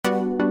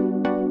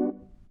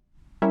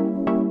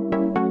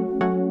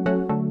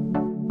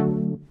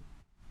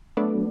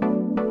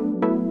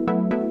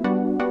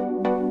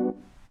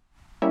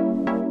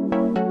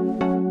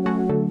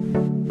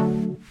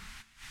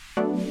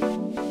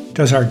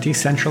Does our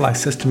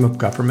decentralized system of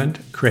government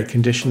create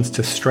conditions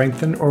to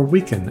strengthen or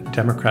weaken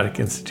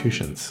democratic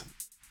institutions?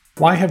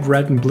 Why have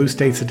red and blue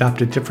states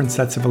adopted different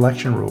sets of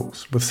election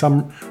rules, with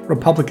some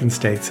Republican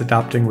states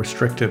adopting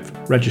restrictive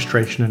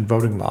registration and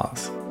voting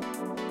laws?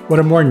 Would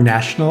a more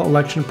national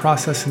election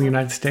process in the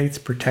United States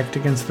protect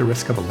against the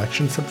risk of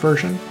election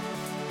subversion?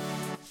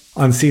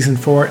 On Season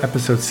 4,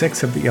 Episode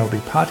 6 of the ELB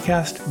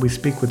podcast, we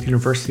speak with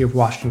University of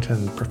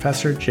Washington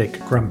professor Jake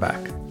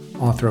Grumbach,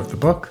 author of the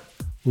book,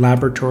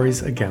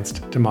 Laboratories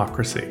Against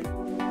Democracy.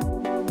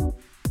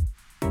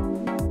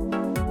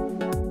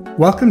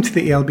 Welcome to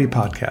the ELB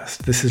podcast.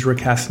 This is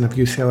Rick Hasson of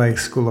UCLA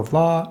School of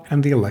Law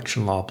and the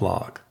Election Law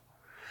blog.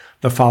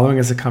 The following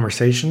is a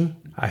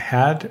conversation I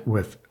had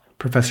with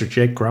Professor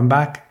Jake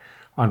Grumbach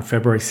on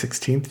February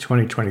 16,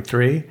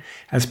 2023,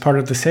 as part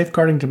of the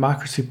Safeguarding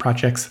Democracy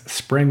Project's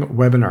spring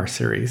webinar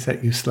series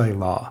at UCLA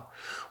Law.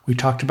 We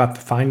talked about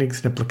the findings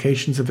and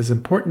implications of his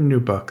important new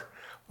book,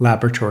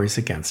 Laboratories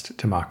Against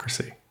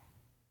Democracy.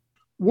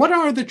 What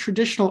are the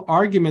traditional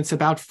arguments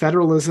about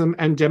federalism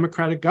and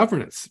democratic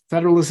governance?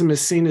 Federalism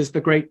is seen as the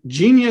great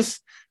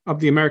genius of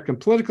the American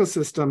political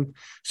system.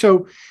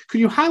 So could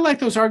you highlight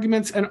those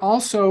arguments and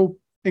also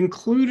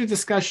include a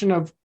discussion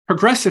of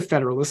progressive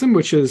federalism,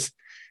 which is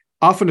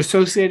often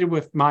associated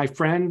with my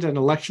friend and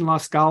election law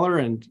scholar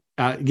and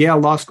Yale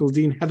Law School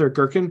Dean Heather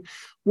Gerken?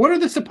 What are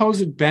the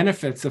supposed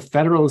benefits of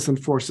federalism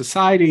for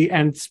society,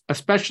 and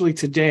especially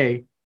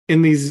today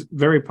in these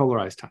very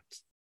polarized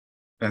times?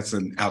 That's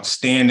an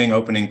outstanding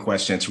opening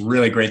question. It's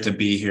really great to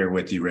be here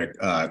with you, Rick.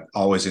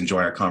 Always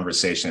enjoy our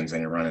conversations,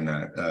 and you're running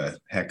a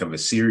heck of a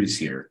series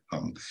here.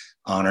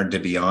 Honored to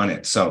be on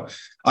it. So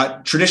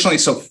traditionally,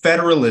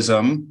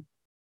 federalism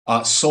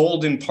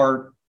sold in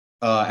part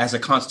as a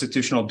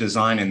constitutional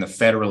design in the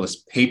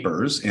Federalist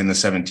Papers in the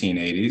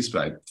 1780s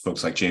by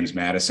folks like James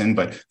Madison.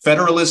 But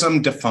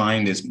federalism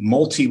defined as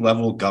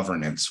multi-level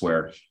governance,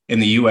 where in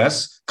the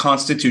U.S.,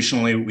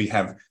 constitutionally, we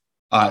have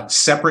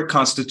separate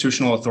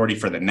constitutional authority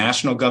for the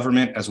national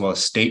government as well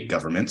as state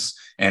governments.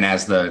 And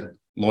as the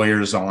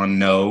lawyers on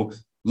know,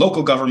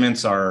 local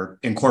governments are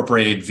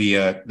incorporated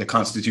via the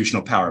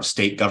constitutional power of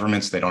state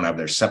governments. They don't have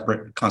their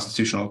separate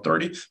constitutional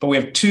authority. But we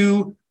have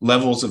two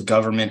levels of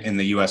government in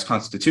the U.S.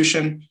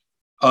 Constitution.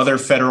 Other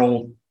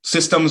federal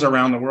systems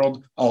around the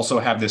world also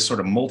have this sort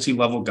of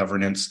multi-level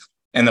governance.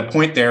 And the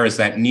point there is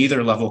that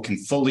neither level can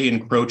fully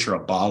encroach or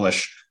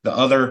abolish the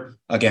other,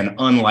 again,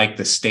 unlike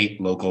the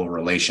state-local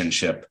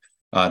relationship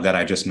that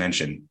I just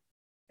mentioned.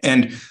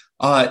 And,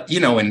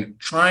 in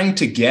trying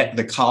to get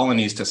the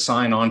colonies to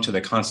sign on to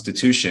the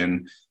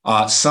Constitution,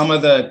 some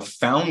of the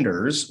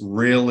founders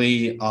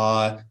really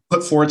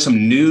put forward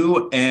some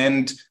new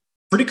and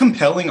pretty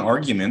compelling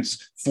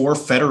arguments for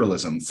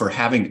federalism, for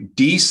having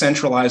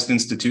decentralized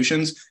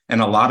institutions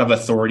and a lot of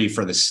authority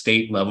for the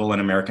state level in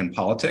American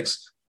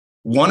politics.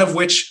 One of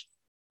which,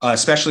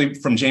 especially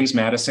from James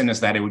Madison, is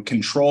that it would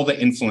control the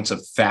influence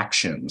of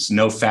factions.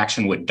 No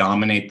faction would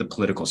dominate the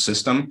political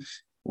system.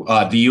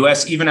 The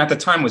U.S., even at the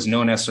time, was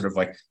known as sort of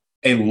like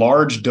a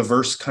large,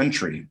 diverse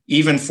country,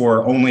 even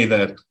for only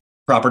the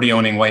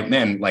property-owning white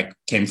men, like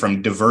came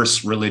from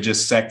diverse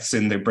religious sects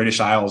in the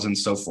British Isles and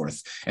so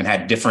forth, and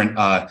had different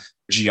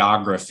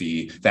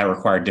geography that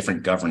required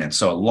different governance.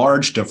 So a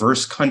large,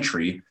 diverse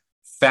country,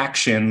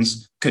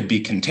 factions could be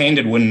contained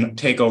and wouldn't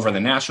take over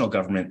the national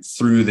government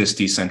through this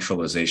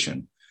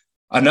decentralization.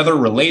 Another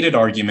related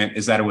argument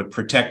is that it would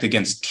protect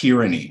against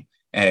tyranny.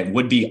 A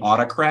would-be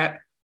autocrat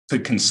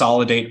could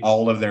consolidate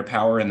all of their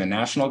power in the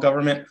national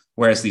government,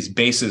 whereas these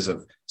bases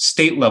of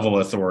state-level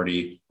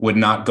authority would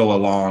not go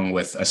along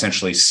with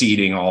essentially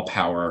ceding all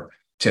power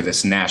to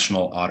this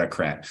national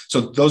autocrat.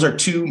 So those are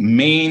two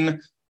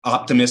main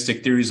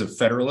optimistic theories of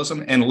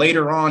federalism. And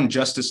later on,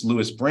 Justice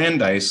Louis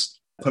Brandeis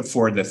put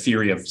forward the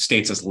theory of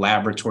states as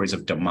laboratories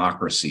of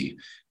democracy.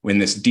 In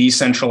this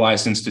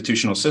decentralized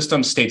institutional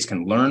system, states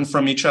can learn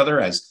from each other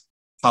as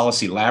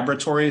policy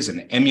laboratories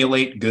and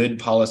emulate good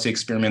policy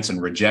experiments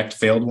and reject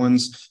failed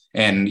ones.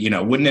 And,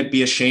 wouldn't it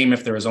be a shame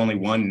if there was only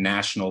one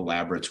national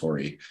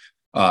laboratory?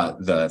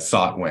 The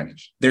thought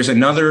went. There's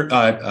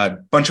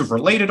another bunch of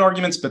related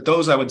arguments, but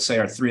those I would say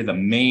are three of the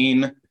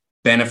main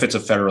benefits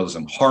of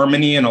federalism: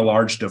 harmony in a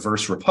large,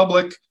 diverse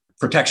republic,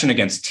 protection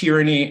against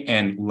tyranny,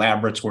 and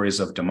laboratories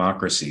of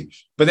democracy.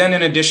 But then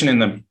in addition, in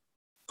the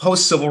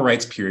post-civil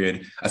rights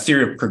period, a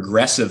theory of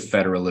progressive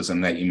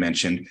federalism that you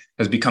mentioned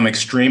has become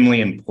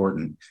extremely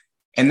important.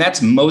 And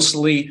that's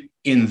mostly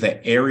in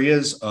the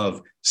areas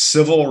of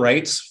civil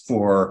rights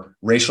for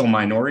racial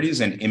minorities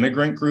and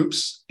immigrant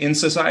groups in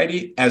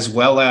society, as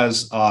well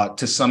as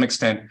to some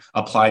extent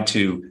applied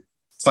to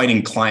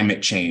fighting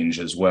climate change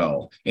as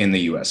well in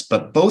the US.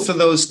 But both of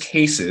those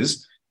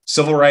cases,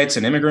 civil rights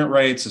and immigrant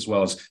rights, as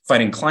well as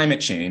fighting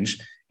climate change,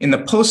 in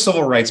the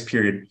post-civil rights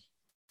period,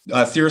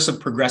 theorists of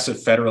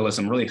progressive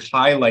federalism really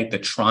highlight the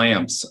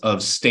triumphs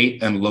of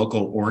state and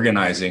local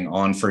organizing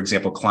on, for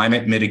example,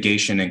 climate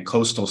mitigation in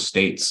coastal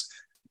states,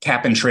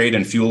 cap and trade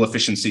and fuel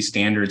efficiency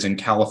standards in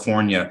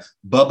California,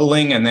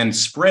 bubbling and then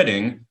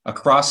spreading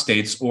across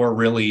states, or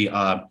really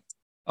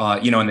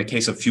in the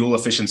case of fuel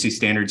efficiency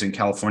standards in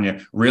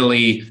California,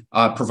 really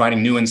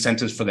providing new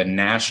incentives for the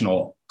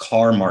national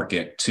car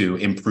market to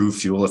improve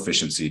fuel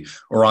efficiency.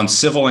 Or on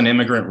civil and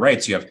immigrant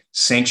rights, you have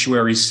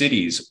sanctuary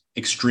cities,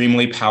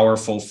 extremely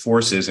powerful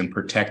forces in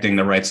protecting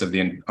the rights of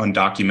the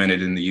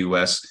undocumented in the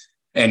US.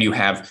 And you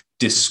have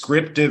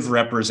descriptive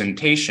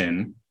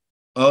representation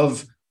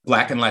of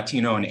Black and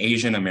Latino and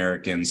Asian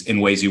Americans in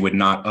ways you would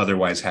not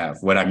otherwise have.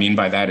 What I mean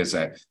by that is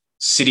that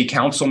city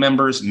council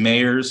members,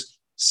 mayors,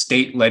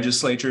 state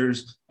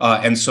legislatures,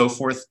 and so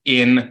forth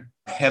in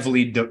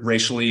heavily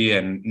racially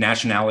and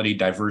nationality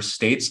diverse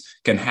states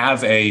can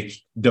have a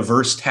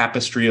diverse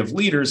tapestry of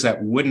leaders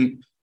that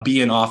wouldn't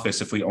be in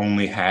office if we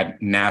only had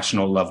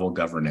national level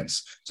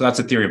governance. So that's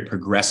a theory of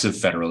progressive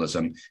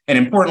federalism. And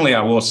importantly,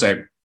 I will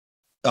say,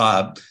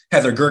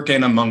 Heather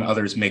Gerken, among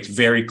others, makes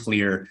very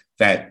clear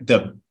that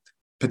the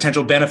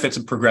potential benefits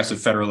of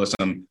progressive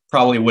federalism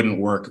probably wouldn't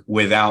work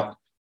without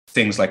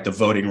things like the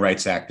Voting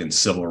Rights Act and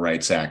Civil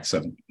Rights Acts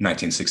of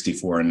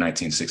 1964 and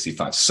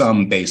 1965,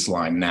 some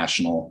baseline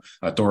national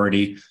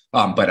authority.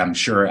 But I'm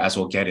sure as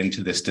we'll get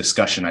into this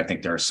discussion, I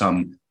think there are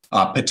some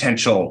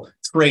potential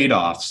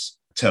trade-offs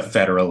to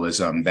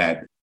federalism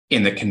that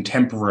in the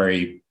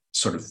contemporary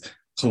sort of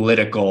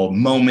political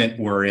moment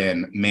we're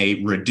in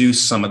may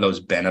reduce some of those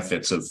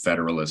benefits of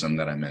federalism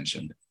that I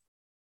mentioned.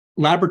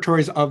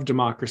 Laboratories of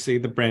Democracy,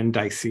 the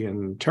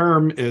Brandeisian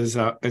term, is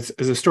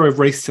a story of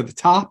race to the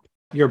top.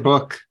 Your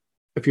book,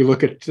 if you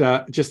look at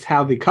just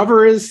how the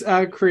cover is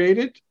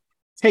created,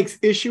 takes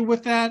issue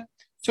with that.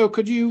 So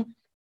could you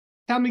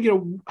tell me,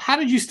 how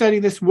did you study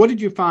this? What did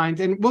you find?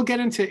 And we'll get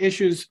into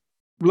issues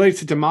related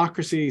to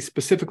democracy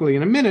specifically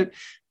in a minute.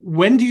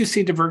 When do you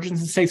see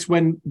divergence in states?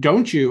 When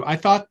don't you? I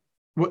thought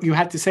what you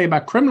had to say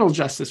about criminal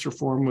justice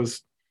reform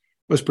was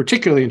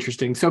particularly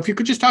interesting. So if you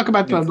could just talk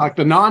about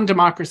the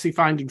non-democracy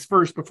findings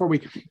first before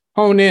we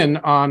hone in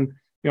on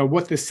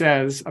what this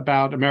says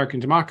about American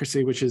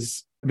democracy, which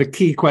is the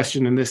key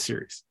question in this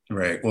series.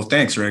 Right. Well,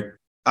 thanks, Rick.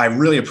 I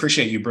really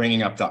appreciate you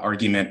bringing up the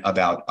argument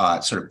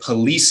about sort of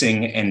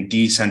policing and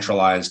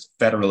decentralized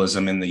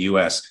federalism in the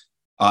U.S.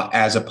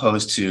 As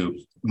opposed to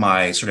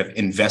my sort of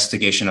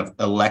investigation of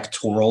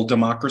electoral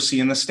democracy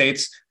in the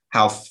states,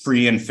 how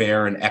free and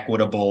fair and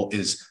equitable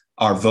is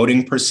our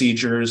voting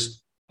procedures,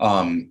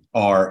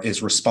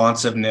 is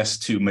responsiveness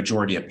to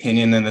majority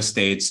opinion in the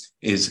states,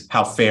 is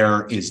how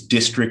fair is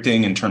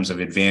districting in terms of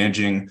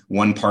advantaging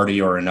one party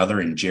or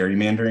another in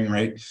gerrymandering,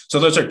 right? So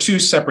those are two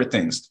separate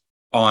things.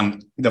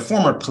 On the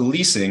former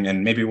policing,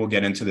 and maybe we'll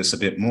get into this a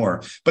bit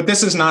more, but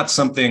this is not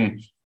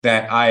something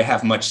that I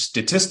have much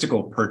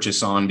statistical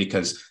purchase on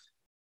because,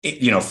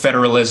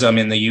 federalism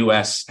in the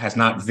US has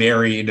not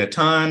varied a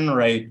ton,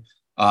 right?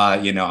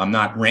 I'm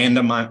not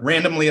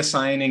randomly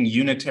assigning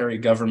unitary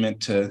government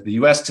to the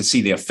US to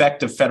see the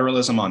effect of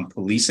federalism on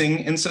policing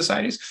in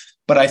societies.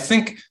 But I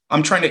think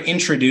I'm trying to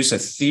introduce a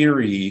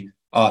theory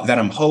that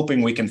I'm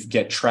hoping we can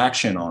get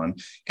traction on.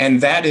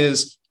 And that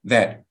is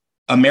that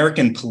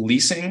American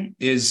policing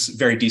is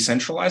very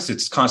decentralized.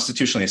 It's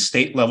constitutionally a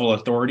state level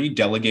authority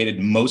delegated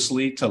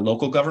mostly to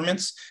local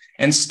governments.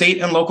 And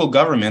state and local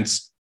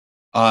governments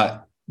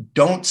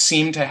don't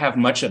seem to have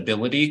much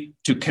ability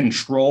to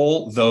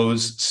control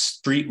those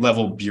street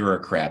level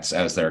bureaucrats,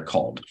 as they're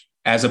called,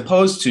 as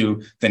opposed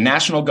to the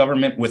national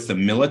government with the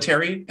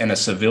military and a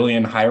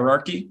civilian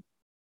hierarchy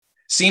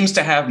seems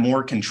to have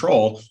more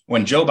control.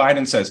 When Joe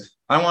Biden says,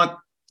 I want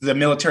the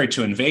military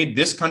to invade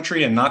this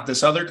country and not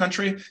this other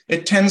country,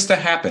 it tends to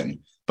happen.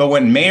 But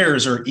when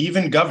mayors or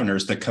even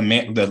governors,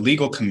 the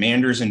legal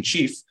commanders in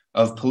chief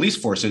of police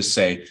forces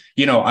say,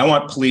 I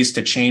want police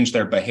to change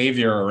their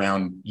behavior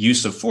around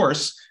use of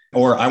force,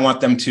 or I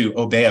want them to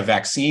obey a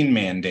vaccine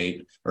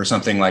mandate or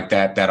something like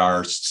that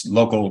our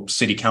local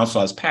city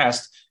council has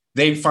passed,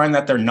 they find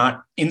that they're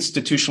not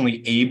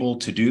institutionally able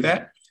to do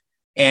that.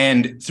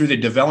 And through the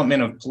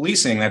development of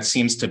policing, that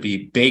seems to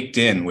be baked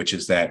in, which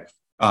is that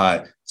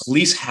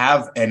police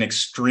have an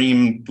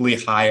extremely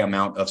high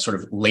amount of sort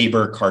of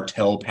labor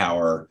cartel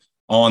power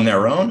on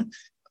their own,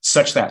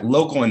 such that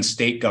local and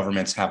state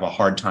governments have a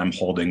hard time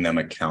holding them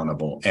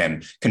accountable.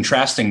 And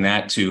contrasting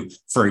that to,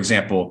 for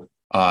example,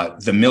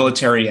 the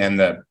military and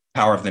the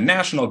power of the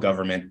national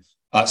government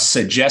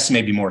suggests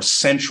maybe more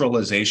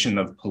centralization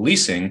of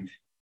policing,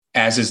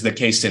 as is the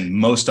case in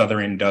most other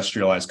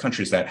industrialized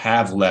countries that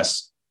have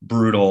less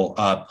brutal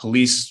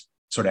police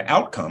sort of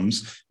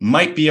outcomes,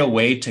 might be a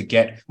way to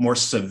get more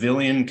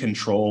civilian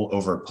control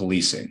over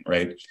policing,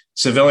 right?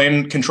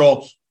 Civilian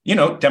control,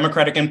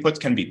 democratic inputs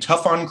can be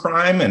tough on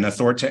crime and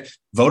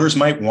voters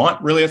might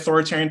want really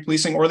authoritarian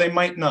policing or they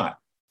might not.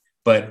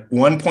 But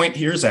one point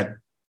here is that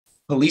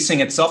policing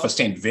itself has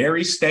stayed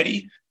very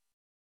steady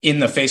in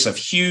the face of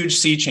huge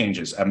sea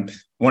changes.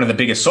 One of the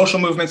biggest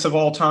social movements of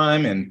all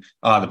time and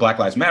the Black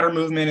Lives Matter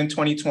movement in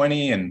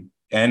 2020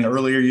 and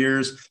earlier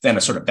years, then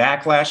a sort of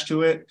backlash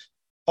to it.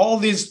 All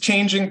these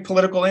changing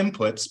political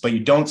inputs, but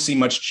you don't see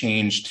much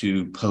change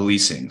to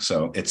policing.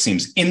 So it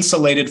seems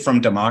insulated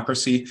from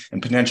democracy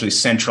and potentially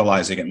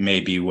centralizing it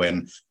may be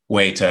one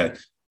way to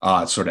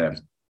sort of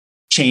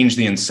change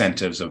the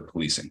incentives of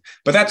policing.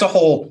 But that's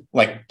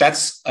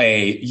that's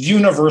a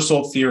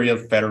universal theory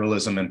of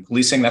federalism and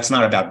policing. That's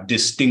not about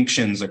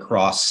distinctions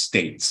across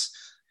states.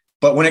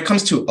 But when it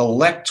comes to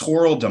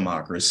electoral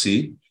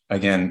democracy,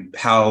 again,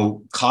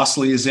 how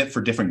costly is it for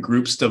different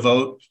groups to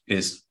vote?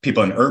 Is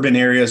people in urban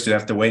areas do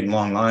have to wait in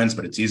long lines,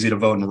 but it's easy to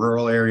vote in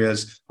rural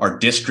areas? Are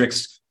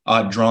districts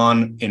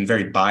drawn in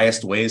very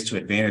biased ways to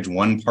advantage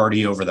one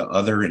party over the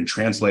other in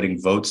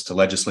translating votes to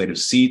legislative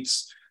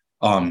seats?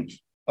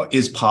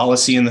 Is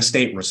policy in the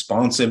state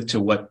responsive to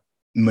what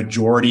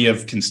majority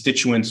of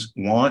constituents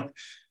want?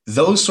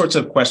 Those sorts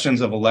of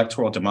questions of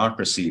electoral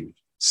democracy,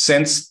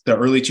 since the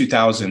early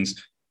 2000s,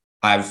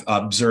 I've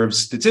observed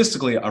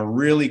statistically a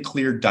really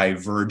clear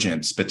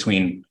divergence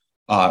between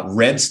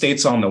red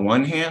states on the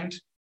one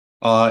hand,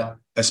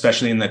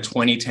 especially in the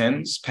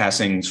 2010s,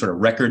 passing sort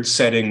of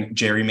record-setting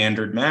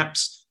gerrymandered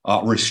maps,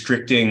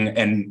 restricting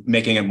and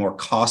making it more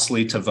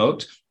costly to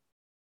vote.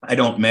 I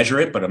don't measure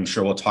it, but I'm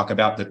sure we'll talk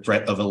about the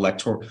threat of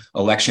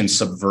election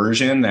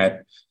subversion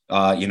that,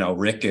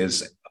 Rick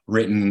has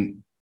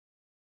written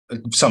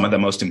some of the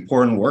most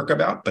important work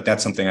about, but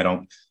that's something I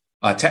don't,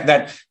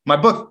 that my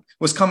book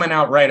was coming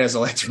out right as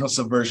electoral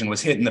subversion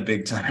was hitting the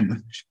big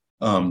time.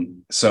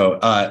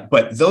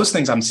 But those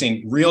things I'm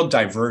seeing real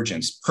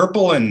divergence.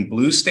 Purple and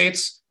blue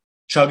states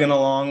chugging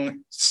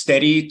along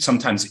steady,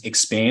 sometimes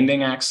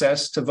expanding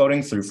access to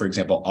voting through, for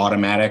example,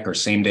 automatic or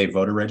same-day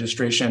voter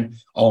registration,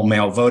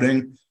 all-mail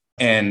voting,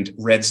 and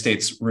red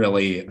states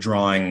really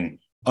drawing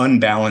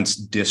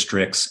unbalanced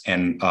districts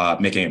and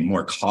making it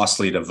more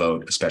costly to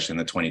vote, especially in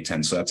the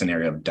 2010s. So that's an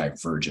area of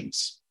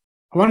divergence.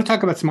 I want to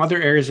talk about some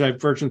other areas of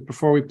divergence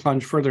before we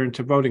plunge further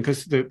into voting,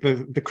 because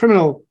the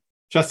criminal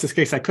justice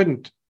case I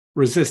couldn't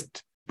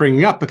resist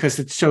bringing up because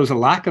it shows a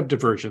lack of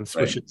divergence,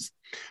 right.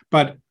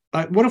 But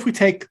what if we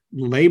take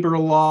labor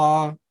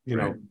law,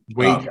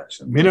 wage,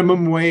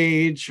 minimum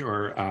wage,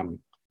 or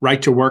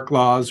right to work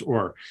laws,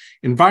 or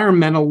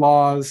environmental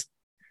laws?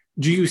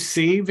 Do you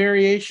see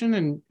variation,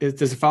 and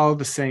does it follow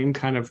the same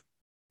kind of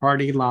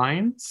party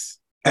lines?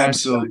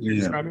 Absolutely.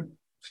 Yeah.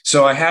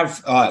 So I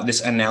have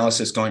this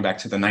analysis going back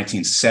to the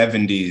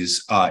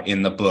 1970s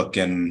in the book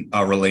and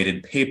a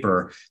related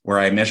paper where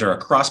I measure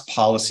across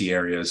policy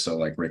areas. So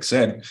like Rick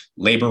said,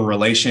 labor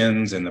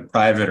relations in the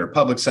private or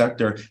public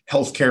sector,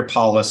 healthcare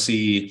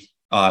policy,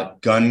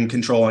 gun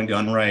control and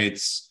gun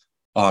rights,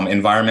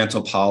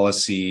 environmental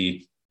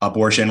policy,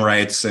 abortion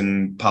rights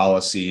and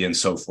policy, and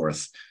so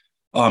forth.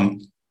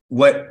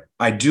 What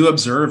I do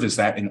observe is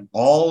that in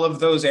all of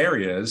those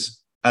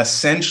areas,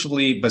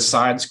 essentially,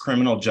 besides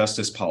criminal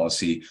justice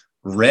policy,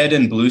 red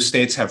and blue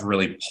states have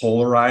really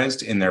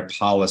polarized in their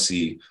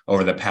policy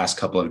over the past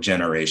couple of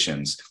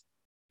generations.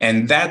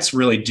 And that's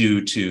really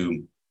due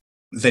to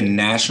the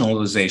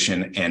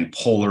nationalization and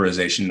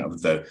polarization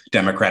of the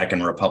Democratic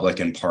and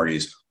Republican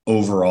parties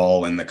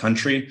overall in the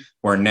country,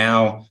 where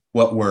now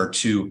what were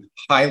two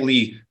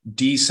highly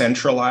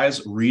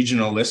decentralized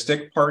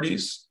regionalistic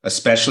parties,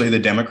 especially the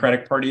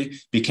Democratic Party,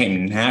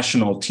 became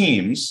national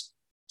teams.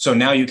 So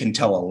now you can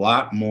tell a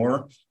lot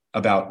more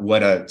about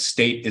what a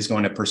state is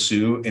going to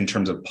pursue in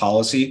terms of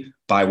policy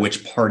by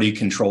which party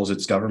controls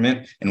its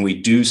government. And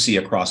we do see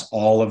across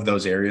all of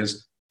those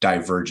areas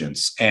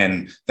divergence.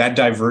 And that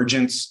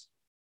divergence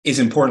is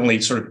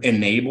importantly sort of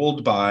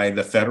enabled by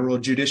the federal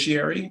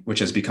judiciary, which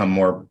has become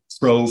more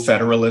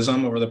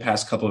pro-federalism over the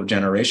past couple of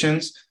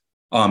generations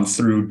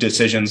through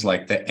decisions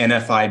like the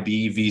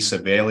NFIB v.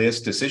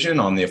 Sebelius decision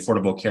on the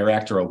Affordable Care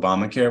Act or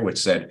Obamacare, which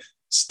said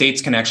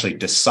states can actually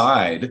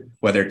decide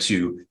whether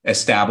to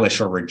establish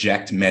or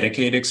reject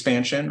Medicaid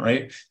expansion,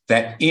 right?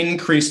 That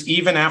increased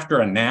even after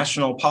a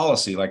national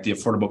policy like the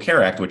Affordable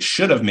Care Act, which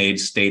should have made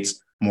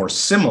states more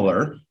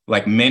similar,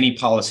 like many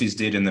policies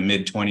did in the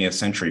mid-20th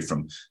century,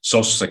 from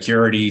Social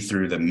Security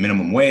through the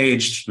minimum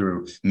wage,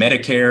 through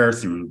Medicare,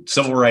 through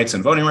civil rights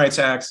and voting rights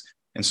acts,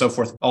 and so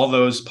forth. All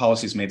those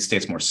policies made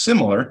states more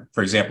similar.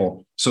 For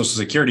example, Social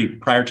Security,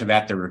 prior to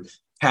that, there were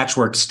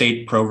patchwork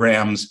state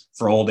programs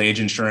for old age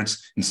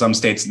insurance. In some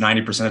states,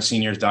 90% of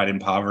seniors died in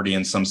poverty.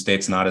 In some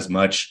states, not as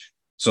much.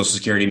 Social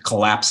Security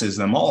collapses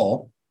them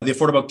all. The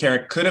Affordable Care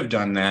Act could have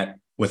done that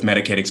with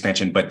Medicaid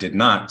expansion, but did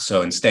not.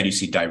 So instead, you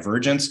see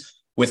divergence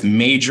with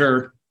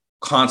major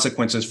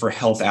consequences for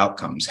health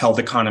outcomes. Health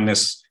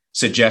economists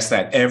suggest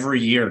that every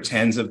year,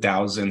 tens of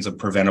thousands of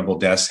preventable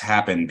deaths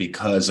happen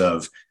because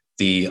of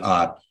the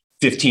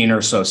 15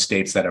 or so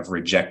states that have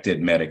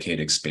rejected Medicaid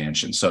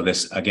expansion. So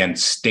this, again,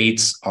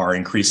 states are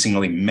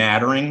increasingly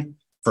mattering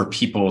for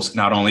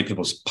not only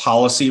people's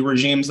policy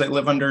regimes they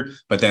live under,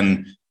 but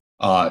then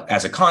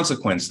as a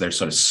consequence, their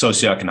sort of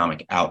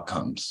socioeconomic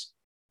outcomes.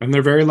 And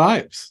their very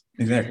lives.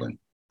 Exactly.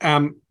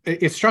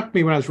 It struck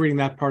me when I was reading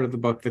that part of the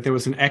book that there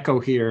was an echo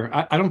here.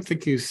 I don't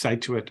think you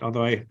cite to it,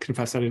 although I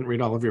confess I didn't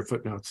read all of your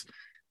footnotes,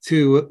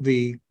 to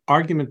the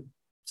argument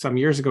some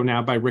years ago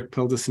now by Rick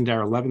Pildes and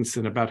Darrell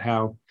Levinson about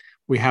how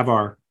we have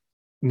our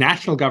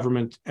national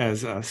government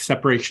as a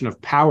separation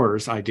of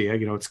powers idea.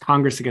 It's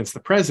Congress against the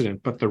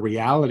president, but the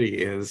reality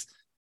is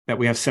that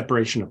we have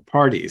separation of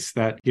parties,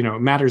 that,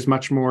 it matters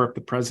much more if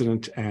the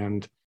president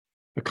and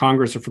a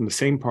Congress are from the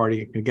same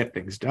party and can get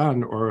things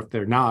done, or if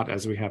they're not,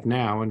 as we have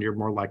now, and you're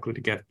more likely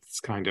to get this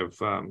kind of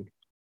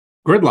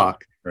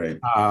gridlock. Right.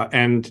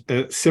 And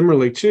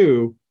similarly,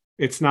 too,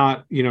 it's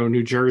not,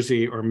 New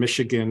Jersey or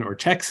Michigan or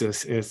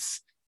Texas.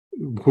 It's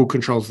who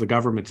controls the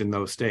government in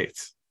those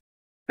states.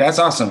 That's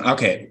awesome.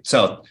 Okay.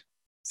 So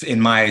in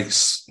my,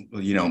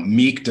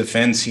 meek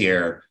defense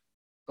here,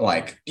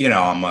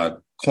 I'm a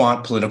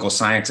quant political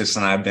scientist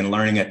and I've been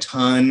learning a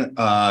ton.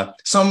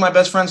 Some of my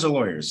best friends are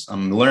lawyers.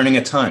 I'm learning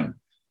a ton.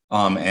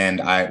 And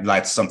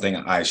that's something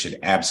I should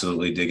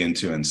absolutely dig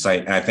into and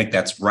cite. And I think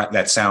that's right.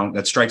 That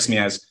strikes me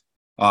as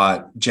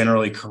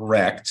generally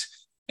correct.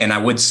 And I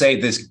would say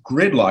this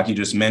gridlock you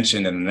just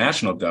mentioned in the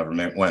national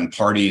government, when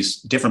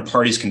different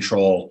parties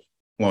control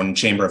one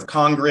chamber of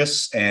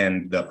Congress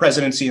and the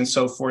presidency and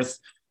so forth,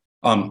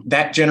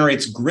 that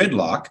generates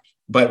gridlock.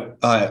 But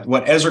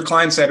what Ezra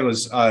Klein said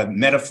was a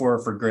metaphor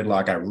for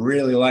gridlock I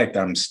really like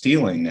that I'm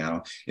stealing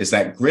now, is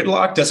that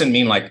gridlock doesn't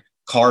mean like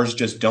cars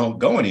just don't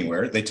go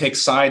anywhere. They take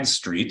side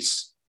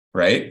streets,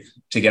 right,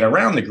 to get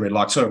around the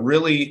gridlock. So it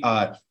really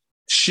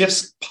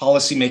shifts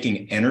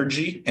policymaking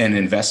energy and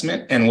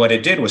investment. And what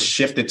it did was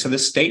shift it to the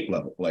state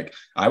level. Like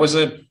I was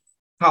a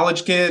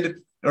college kid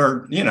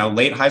or,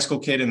 late high school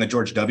kid in the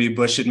George W.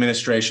 Bush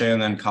administration,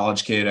 and then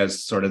college kid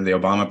as sort of the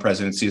Obama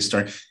presidency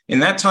started.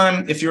 In that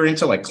time, if you're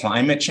into like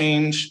climate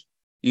change,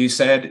 you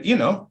said,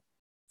 fail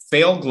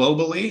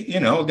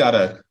globally, got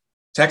a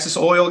Texas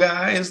oil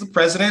guy is the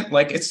president.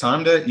 Like it's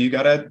time you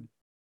got to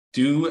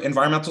do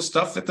environmental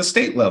stuff at the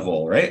state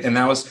level, right? And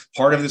that was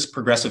part of this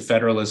progressive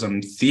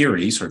federalism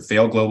theory, sort of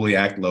fail globally,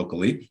 act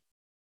locally.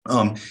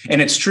 And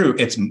it's true,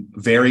 it's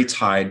very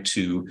tied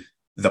to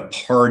the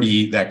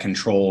party that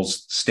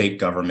controls state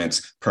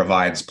governments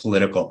provides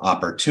political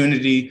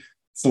opportunity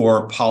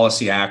for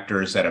policy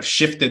actors that have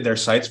shifted their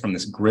sights from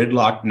this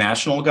gridlocked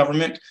national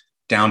government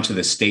down to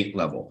the state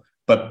level.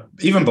 But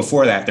even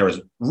before that, there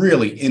was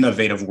really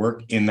innovative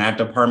work in that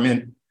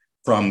department,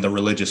 from the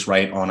religious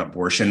right on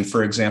abortion,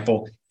 for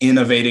example,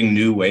 innovating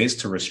new ways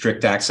to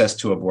restrict access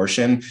to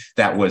abortion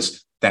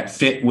that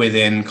fit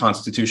within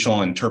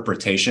constitutional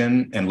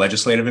interpretation and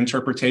legislative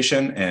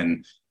interpretation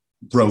and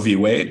Roe v.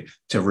 Wade,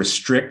 to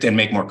restrict and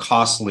make more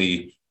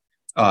costly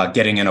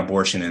getting an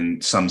abortion in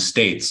some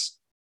states.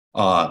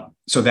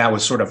 So that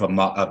was sort of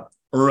a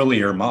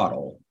earlier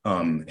model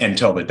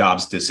until the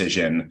Dobbs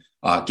decision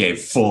gave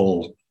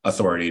full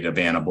authority to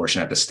ban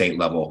abortion at the state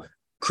level,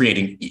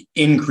 creating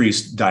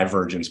increased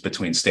divergence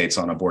between states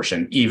on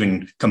abortion,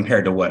 even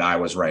compared to what I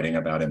was writing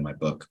about in my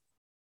book.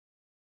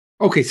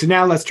 Okay, so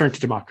now let's turn to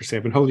democracy.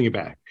 I've been holding you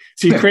back.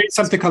 So you created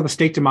something called the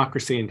State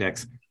Democracy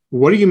Index.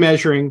 What are you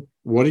measuring?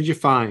 What did you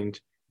find?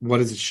 What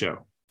does it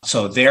show?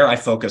 So there I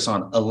focus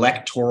on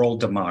electoral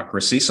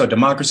democracy. So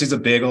democracy is a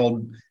big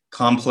old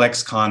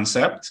complex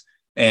concept,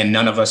 and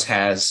none of us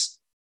has,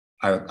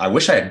 I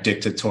wish I had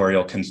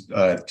dictatorial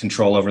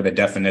control over the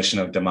definition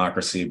of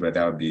democracy, but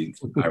that would be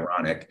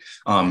ironic.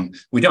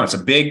 We don't. It's a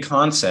big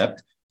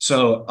concept.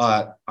 So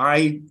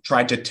I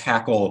tried to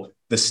tackle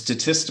the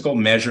statistical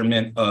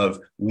measurement of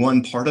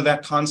one part of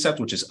that concept,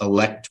 which is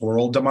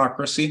electoral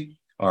democracy.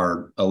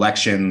 Are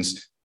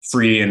elections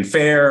free and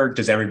fair?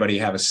 Does everybody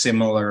have a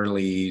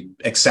similarly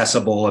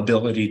accessible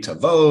ability to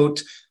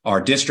vote?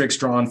 Are districts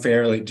drawn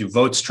fairly? Do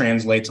votes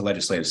translate to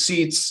legislative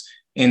seats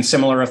in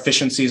similar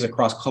efficiencies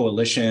across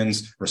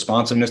coalitions,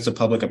 responsiveness to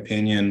public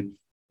opinion?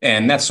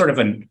 And that's sort of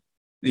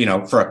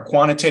for a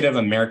quantitative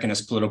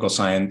Americanist political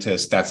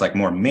scientist, that's like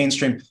more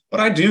mainstream. But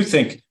I do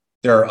think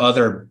there are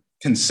other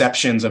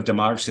conceptions of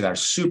democracy that are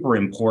super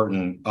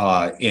important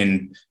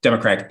in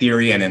democratic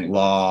theory and in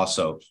law.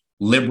 So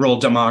liberal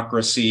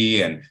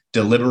democracy and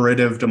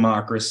deliberative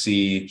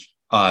democracy,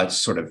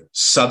 sort of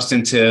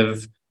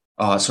substantive,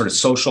 sort of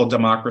social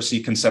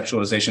democracy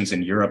conceptualizations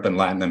in Europe and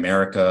Latin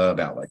America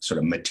about like sort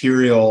of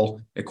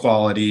material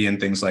equality and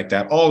things like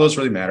that. All those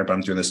really matter, but I'm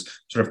doing this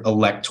sort of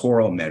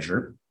electoral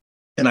measure.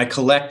 And I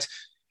collect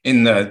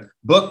in the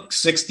book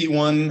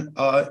 61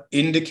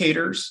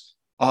 indicators.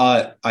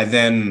 I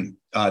then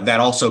that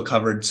also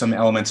covered some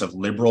elements of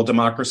liberal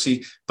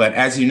democracy. But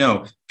as you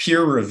know,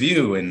 peer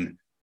review in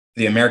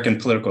the American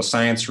Political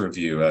Science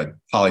Review,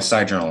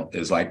 poli-sci journal,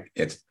 is like,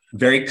 it's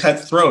very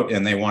cutthroat.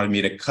 And they wanted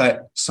me to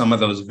cut some of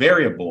those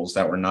variables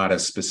that were not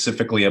as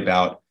specifically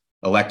about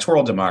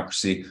electoral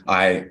democracy.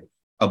 I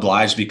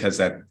obliged because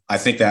I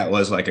think that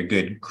was like a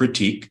good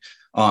critique.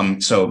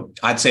 So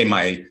I'd say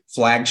my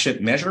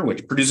flagship measure,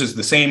 which produces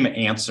the same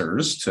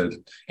answers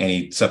to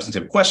any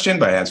substantive question,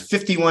 but it has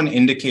 51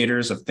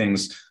 indicators of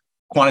things,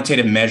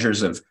 quantitative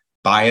measures of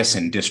bias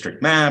in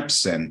district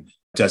maps, and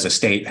does a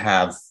state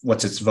have,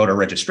 what's its voter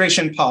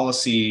registration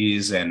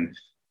policies, and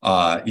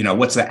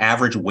what's the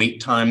average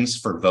wait times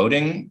for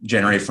voting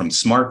generated from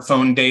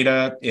smartphone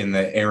data in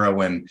the era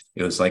when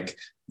it was like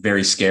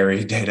very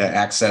scary data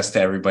access to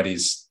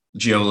everybody's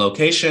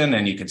geolocation,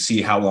 and you could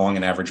see how long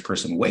an average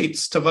person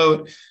waits to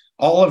vote.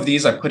 All of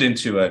these I put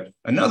into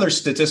another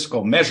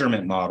statistical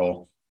measurement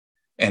model,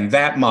 and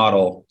that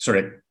model sort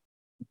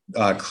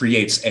of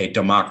creates a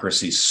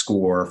democracy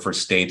score for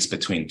states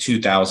between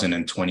 2000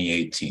 and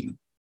 2018.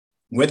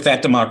 with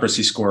that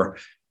democracy score,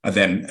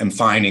 then I'm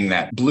finding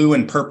that blue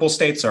and purple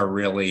states are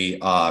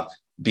really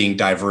being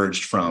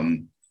diverged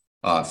from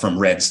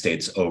red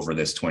states over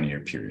this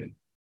 20-year period.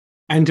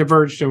 And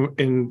diverged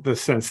in the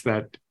sense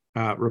that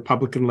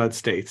Republican-led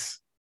states,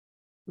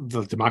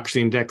 the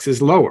democracy index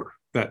is lower,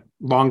 that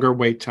longer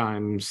wait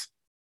times,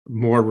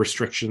 more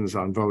restrictions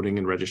on voting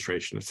and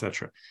registration, et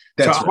cetera.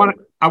 That's so right.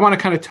 I want to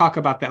kind of talk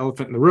about the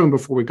elephant in the room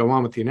before we go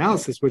on with the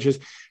analysis, which is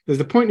there's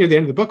the point near the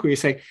end of the book where you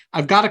say,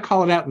 I've got to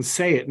call it out and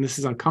say it, and this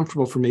is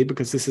uncomfortable for me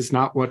because this is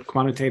not what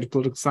quantitative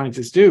political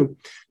scientists do,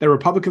 that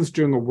Republicans are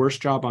doing a worse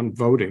job on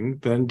voting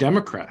than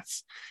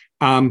Democrats.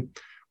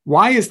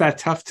 Why is that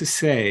tough to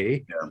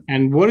say? Yeah.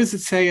 And what does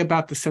it say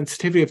about the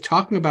sensitivity of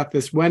talking about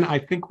this when I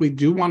think we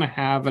do want to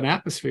have an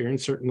atmosphere,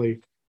 and certainly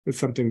it's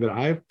something that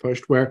I've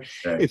pushed, where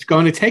it's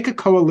going to take a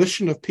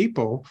coalition of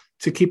people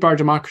to keep our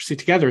democracy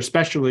together,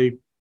 especially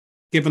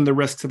given the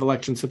risks of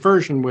election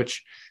subversion,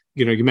 which,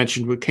 you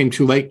mentioned came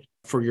too late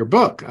for your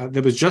book.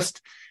 There was just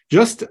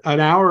an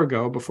hour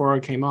ago before I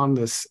came on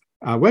this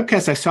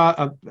webcast, I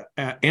saw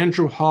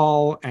Andrew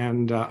Hall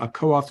and a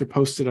co-author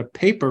posted a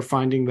paper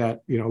finding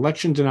that,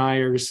 election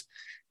deniers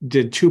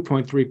did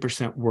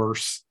 2.3%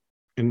 worse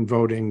in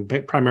voting,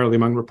 primarily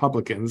among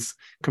Republicans,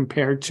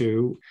 compared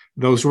to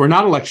those who are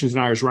not election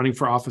deniers running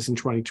for office in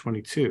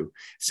 2022.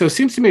 So it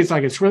seems to me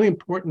it's really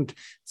important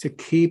to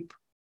keep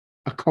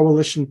a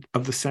coalition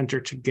of the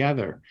center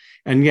together.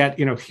 And yet,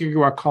 here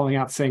you are calling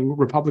out saying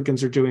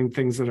Republicans are doing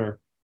things that are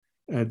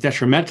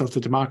detrimental to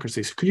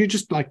democracy. So could you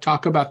just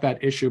talk about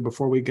that issue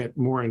before we get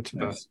more into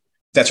this?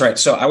 That's right.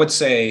 So I would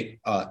say,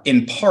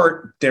 in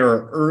part, there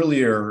are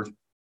earlier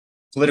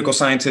political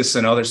scientists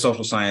and other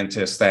social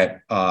scientists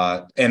that,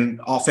 and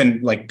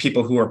often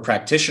people who are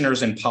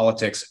practitioners in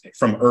politics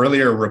from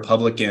earlier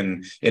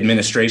Republican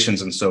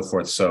administrations and so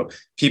forth. So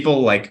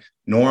people like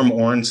Norm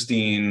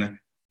Ornstein,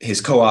 his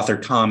co-author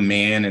Tom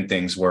Mann, and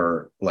things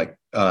were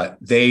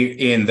they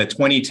in the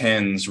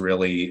 2010s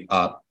really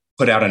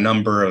put out a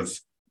number of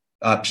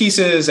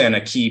pieces and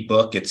a key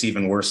book, It's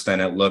Even Worse Than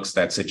It Looks,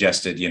 that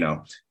suggested,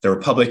 the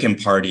Republican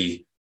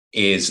Party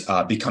is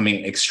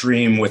becoming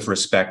extreme with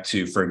respect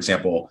to, for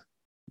example,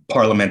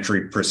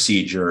 parliamentary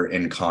procedure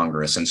in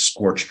Congress and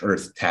scorched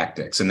earth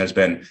tactics. And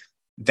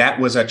that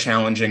was a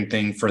challenging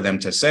thing for them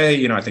to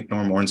say. I think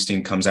Norm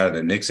Ornstein comes out of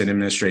the Nixon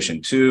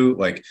administration too.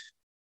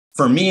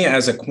 For me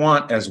as a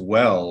quant as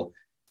well,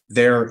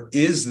 there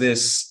is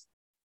this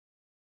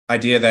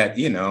idea that,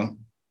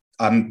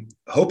 I'm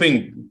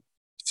hoping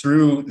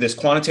through this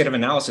quantitative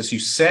analysis, you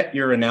set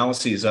your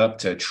analyses up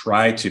to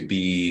try to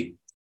be,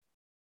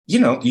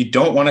 you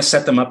don't want to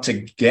set them up to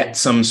get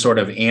some sort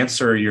of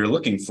answer you're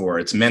looking for.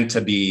 It's meant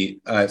to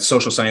be a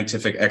social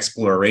scientific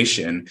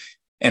exploration.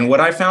 And what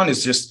I found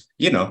is just,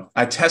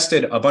 I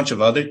tested a bunch of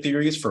other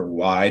theories for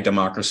why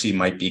democracy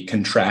might be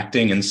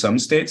contracting in some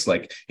states.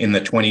 Like in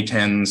the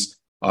 2010s,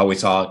 we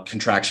saw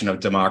contraction of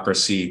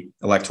democracy,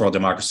 electoral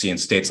democracy in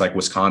states like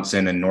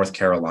Wisconsin and North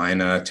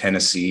Carolina,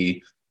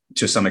 Tennessee,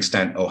 to some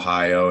extent,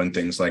 Ohio and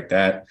things like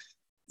that.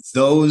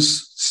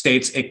 Those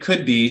states, it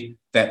could be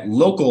that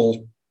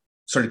local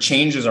sort of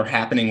changes are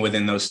happening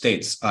within those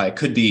states. It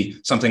could be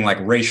something like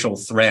racial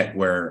threat,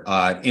 where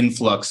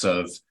influx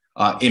of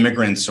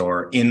immigrants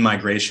or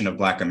in-migration of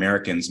Black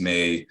Americans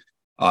may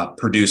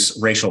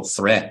produce racial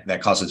threat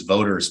that causes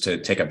voters to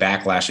take a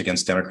backlash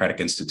against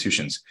democratic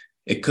institutions.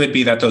 It could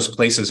be that those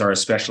places are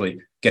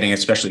getting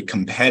especially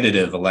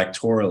competitive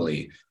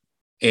electorally.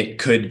 It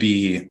could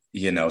be,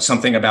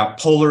 something about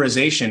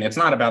polarization. It's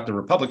not about the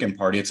Republican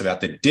Party. It's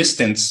about the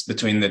distance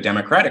between the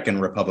Democratic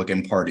and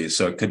Republican parties.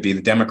 So it could be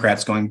the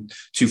Democrats going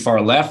too far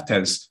left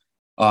has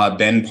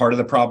been part of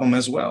the problem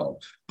as well.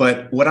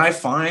 But what I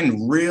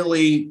find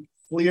really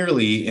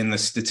clearly in the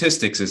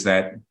statistics is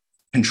that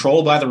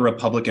control by the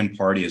Republican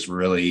Party is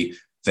really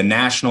the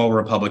National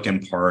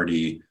Republican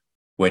Party,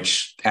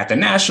 which at the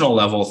national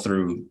level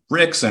through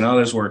Rick's and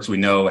others' works, we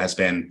know has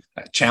been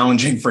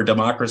challenging for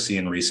democracy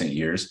in recent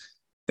years.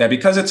 That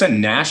because it's a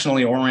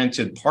nationally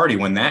oriented party,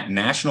 when that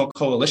national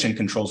coalition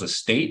controls a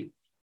state,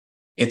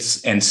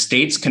 and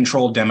states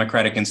control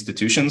democratic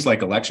institutions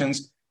like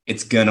elections,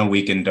 it's going to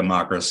weaken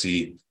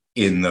democracy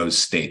in those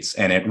states.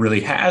 And it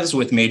really has,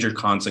 with major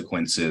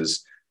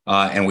consequences.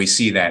 And we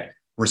see that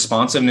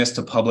responsiveness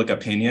to public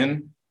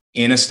opinion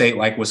in a state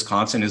like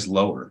Wisconsin is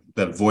lower.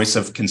 The voice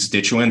of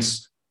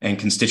constituents and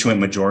constituent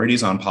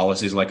majorities on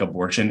policies like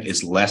abortion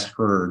is less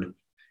heard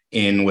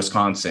in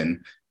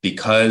Wisconsin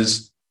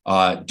because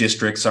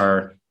districts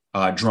are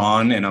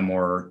drawn in a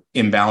more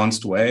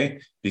imbalanced way,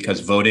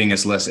 because voting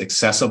is less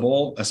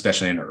accessible,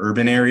 especially in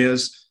urban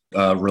areas,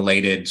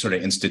 related sort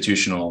of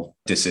institutional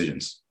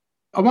decisions.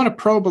 I want to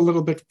probe a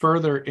little bit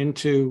further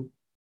into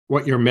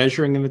what you're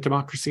measuring in the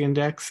Democracy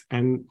Index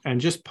and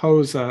just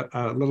pose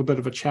a little bit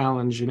of a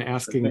challenge in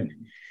asking,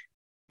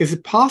 is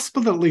it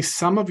possible that at least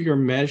some of your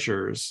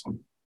measures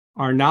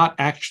are not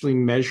actually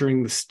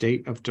measuring the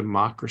state of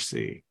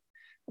democracy,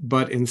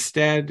 but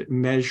instead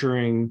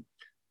measuring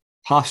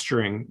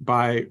posturing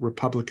by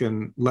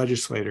Republican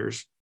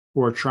legislators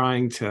who are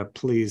trying to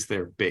please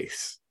their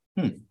base?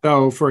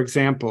 So, for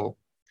example,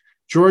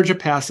 Georgia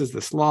passes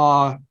this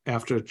law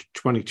after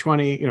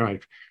 2020.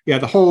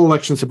 The whole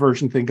election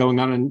subversion thing going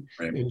on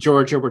in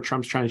Georgia, where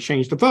Trump's trying to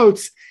change the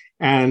votes.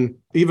 And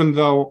even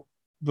though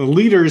the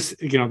leaders,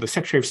 the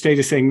Secretary of State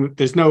is saying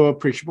there's no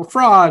appreciable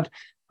fraud,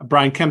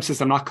 Brian Kemp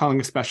says, I'm not calling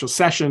a special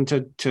session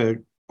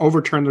to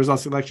overturn the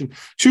results of the election.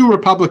 Two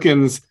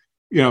Republicans,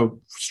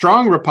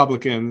 strong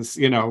Republicans,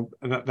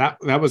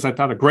 that was, I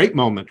thought, a great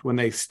moment when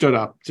they stood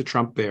up to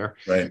Trump there.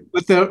 Right.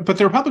 But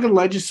the Republican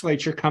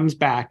legislature comes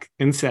back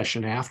in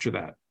session after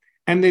that,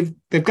 and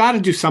they've got to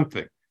do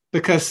something,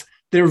 because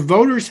their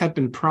voters have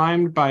been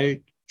primed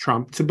by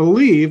Trump to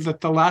believe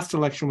that the last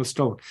election was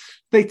stolen.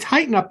 They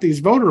tighten up these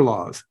voter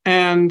laws,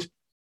 and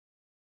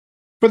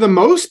for the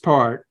most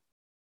part,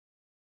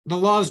 the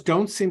laws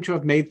don't seem to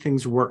have made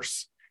things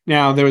worse.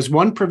 Now, there was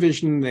one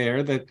provision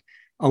there that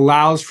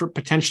allows for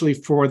potentially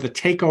for the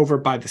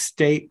takeover by the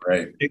state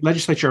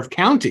legislature of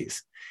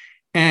counties.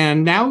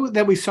 And now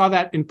that we saw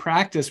that in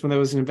practice, when there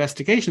was an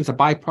investigation, it's a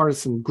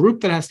bipartisan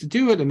group that has to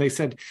do it. And they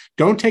said,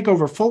 don't take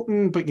over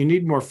Fulton, but you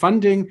need more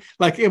funding.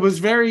 Like, it was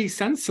very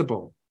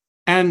sensible.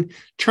 And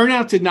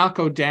turnout did not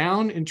go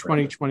down in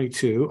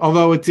 2022,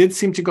 although it did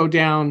seem to go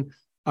down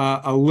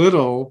a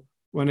little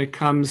when it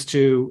comes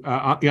to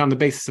on the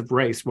basis of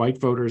race. White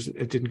voters,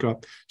 it didn't go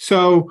up.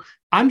 So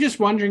I'm just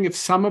wondering if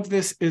some of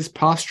this is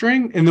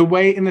posturing in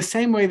the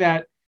same way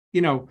that,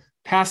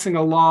 passing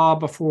a law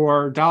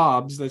before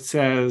Dobbs that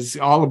says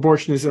all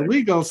abortion is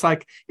illegal. It's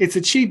like, it's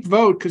a cheap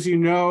vote because,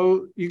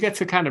 you get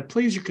to kind of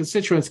please your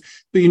constituents,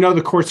 but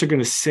the courts are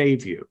going to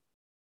save you.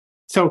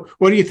 So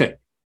what do you think?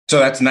 So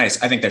that's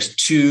nice. I think there's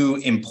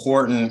two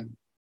important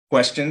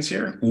questions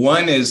here.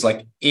 One is,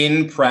 like,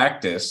 in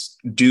practice,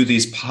 do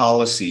these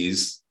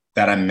policies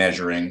that I'm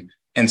measuring,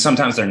 and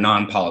sometimes they're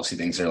non-policy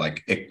things, they're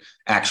like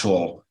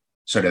actual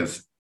sort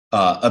of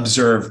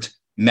observed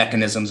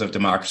mechanisms of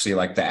democracy,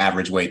 like the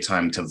average wait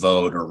time to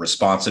vote or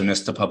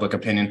responsiveness to public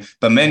opinion,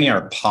 but many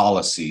are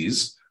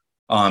policies.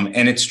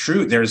 And it's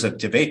true, there's a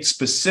debate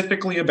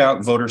specifically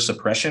about voter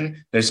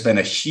suppression. There's been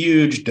a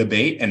huge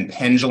debate and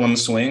pendulum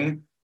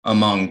swing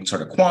among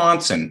sort of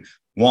quants and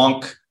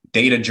wonk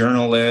data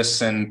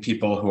journalists and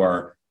people who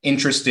are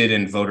interested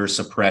in voter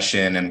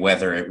suppression and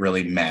whether it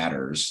really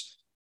matters.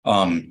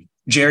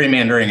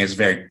 Gerrymandering is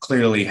very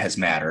clearly has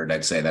mattered.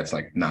 I'd say that's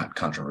not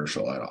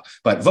controversial at all.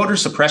 But voter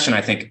suppression,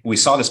 I think we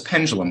saw this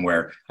pendulum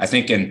where I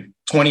think in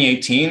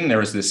 2018, there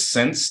was this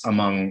sense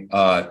among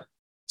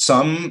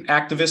some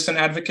activists and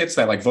advocates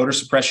that voter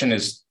suppression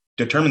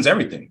determines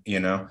everything.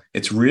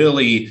 It's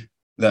really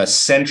the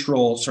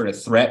central sort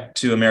of threat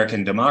to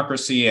American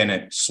democracy, and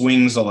it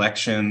swings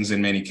elections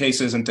in many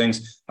cases and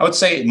things. I would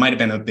say it might have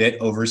been a bit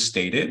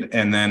overstated.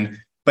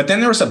 But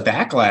then there was a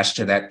backlash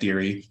to that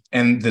theory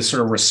and the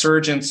sort of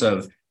resurgence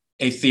of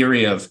a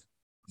theory of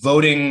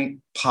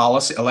voting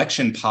policy,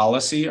 election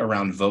policy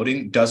around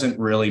voting doesn't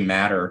really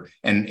matter.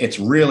 And it's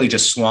really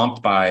just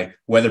swamped by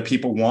whether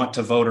people want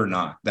to vote or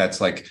not.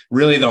 That's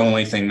really the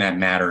only thing that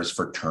matters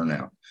for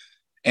turnout.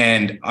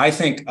 And I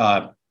think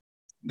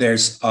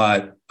there's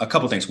a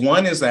couple of things.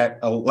 One is that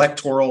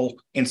electoral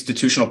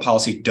institutional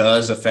policy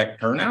does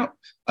affect turnout,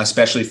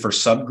 especially for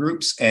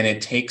subgroups, and it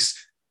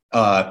takes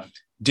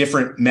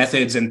different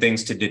methods and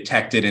things to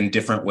detect it in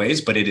different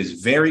ways. But it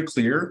is very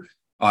clear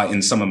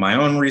in some of my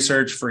own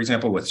research, for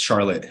example, with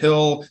Charlotte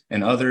Hill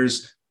and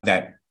others,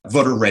 that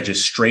voter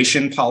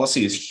registration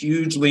policy is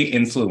hugely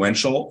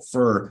influential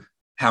for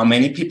how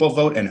many people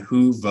vote and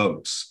who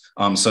votes.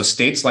 So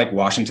states like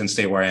Washington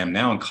State, where I am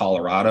now, and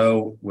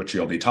Colorado, which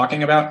you'll be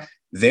talking about,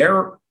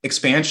 their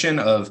expansion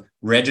of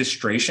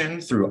registration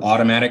through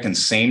automatic and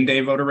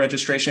same-day voter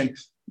registration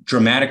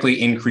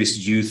dramatically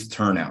increased youth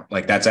turnout.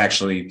 That's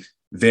actually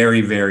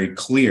very, very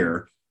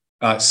clear.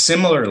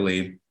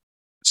 Similarly,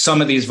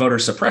 some of these voter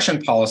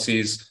suppression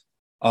policies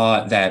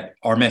that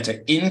are meant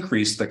to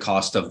increase the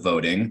cost of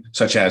voting,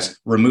 such as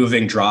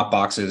removing drop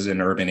boxes in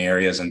urban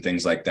areas and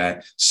things like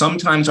that,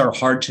 sometimes are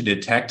hard to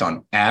detect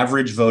on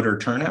average voter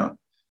turnout,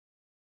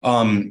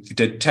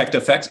 detect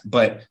effects,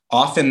 but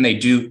often they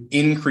do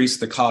increase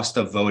the cost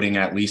of voting,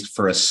 at least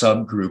for a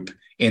subgroup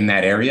in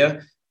that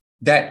area.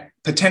 That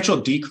potential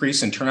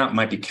decrease in turnout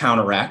might be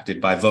counteracted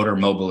by voter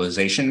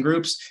mobilization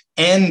groups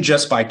and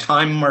just by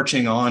time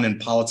marching on and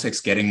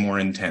politics getting more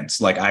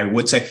intense. I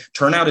would say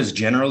turnout has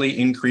generally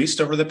increased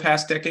over the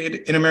past decade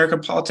in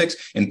American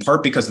politics, in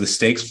part because the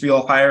stakes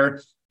feel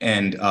higher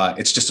and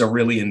it's just a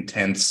really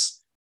intense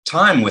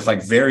time with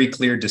very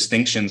clear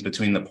distinctions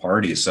between the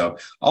parties. So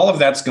all of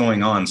that's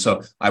going on.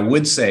 So I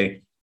would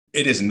say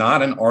it is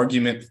not an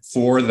argument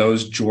for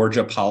those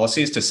Georgia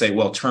policies to say,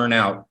 well,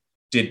 turnout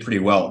did pretty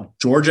well.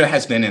 Georgia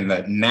has been in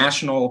the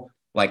national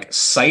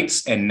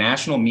sites and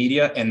national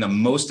media, and the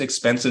most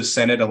expensive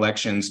Senate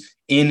elections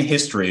in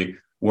history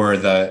were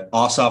the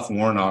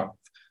Ossoff-Warnock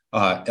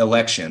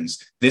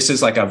elections. This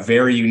is a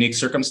very unique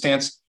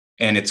circumstance.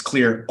 And it's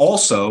clear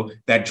also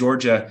that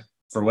Georgia,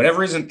 for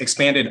whatever reason,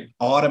 expanded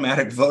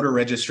automatic voter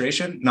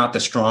registration, not the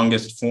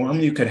strongest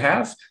form you could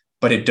have,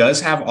 but it does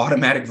have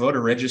automatic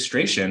voter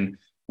registration,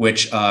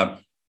 which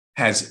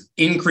has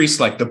increased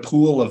the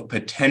pool of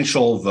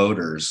potential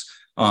voters.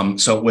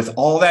 So with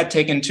all that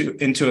taken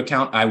into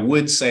account, I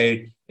would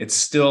say it's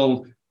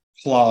still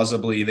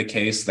plausibly the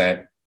case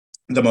that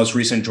the most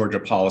recent Georgia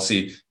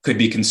policy could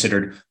be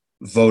considered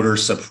voter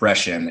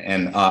suppression.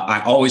 And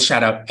I always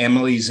shout out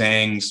Emily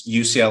Zhang's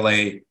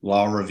UCLA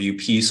Law Review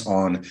piece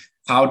on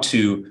how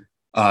to,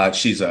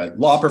 she's a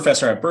law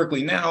professor at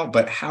Berkeley now,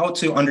 but how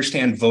to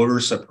understand voter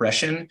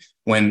suppression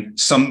when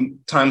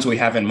sometimes we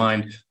have in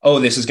mind, oh,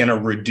 this is going to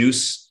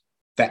reduce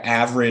the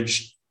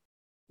average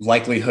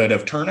likelihood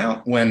of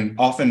turnout, when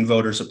often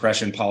voter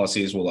suppression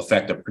policies will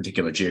affect a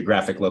particular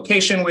geographic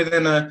location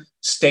within a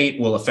state,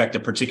 will affect a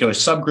particular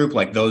subgroup,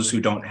 like those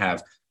who don't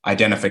have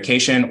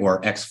identification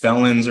or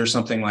ex-felons or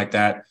something like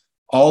that.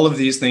 All of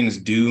these things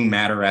do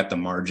matter at the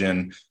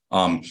margin.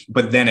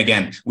 But then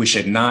again, we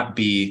should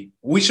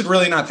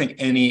really not think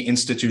any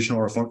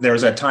institutional reform. There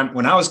was a time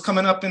when I was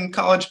coming up in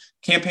college,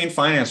 campaign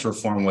finance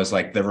reform was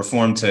like the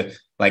reform to,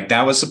 like,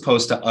 that was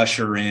supposed to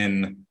usher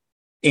in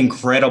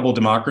incredible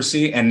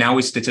democracy. And now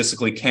we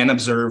statistically can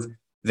observe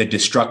the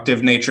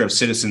destructive nature of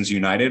Citizens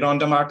United on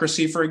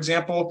democracy, for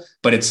example.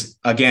 But it's,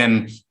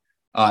 again,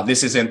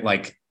 this isn't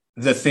like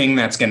the thing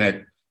that's going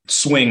to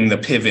swing the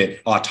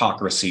pivot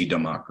autocracy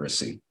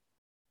democracy.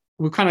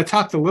 We kind of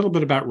talked a little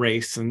bit about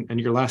race and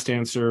your last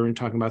answer and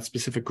talking about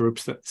specific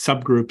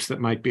subgroups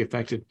that might be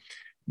affected.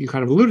 You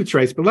kind of alluded to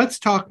race, but let's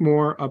talk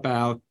more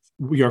about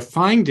your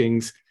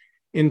findings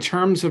in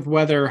terms of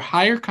whether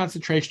higher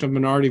concentration of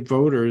minority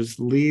voters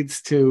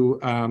leads to,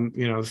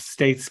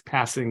 states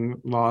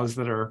passing laws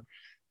that are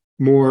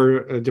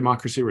more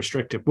democracy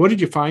restrictive. What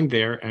did you find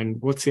there,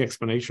 and what's the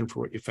explanation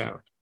for what you found?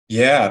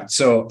 Yeah,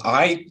 so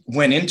I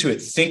went into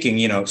it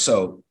thinking,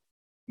 so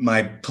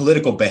my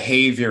political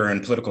behavior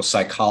and political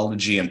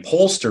psychology and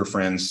pollster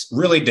friends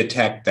really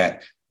detect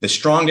that the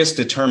strongest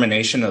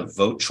determination of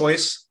vote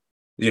choice,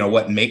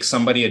 what makes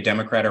somebody a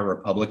Democrat or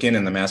Republican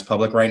in the mass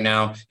public right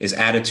now, is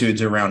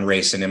attitudes around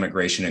race and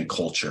immigration and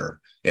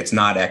culture. It's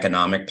not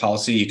economic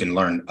policy. You can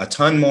learn a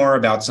ton more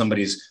about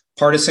somebody's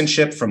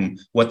partisanship from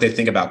what they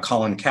think about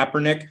Colin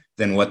Kaepernick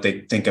than what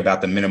they think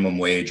about the minimum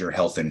wage or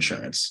health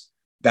insurance.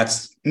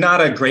 That's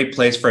not a great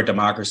place for a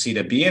democracy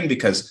to be in,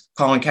 because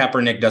Colin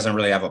Kaepernick doesn't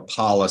really have a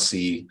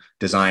policy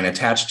design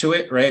attached to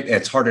it, right?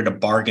 It's harder to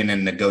bargain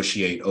and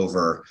negotiate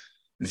over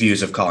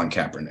views of Colin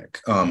Kaepernick.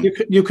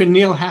 You can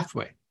kneel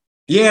halfway.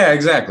 Yeah,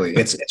 exactly.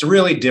 It's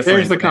really different.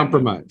 There's the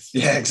compromise.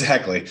 Yeah,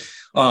 exactly.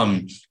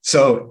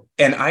 So,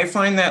 and I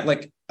find that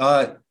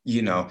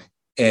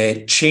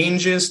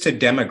changes to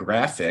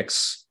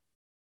demographics,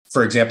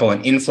 for example,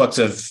 an influx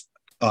of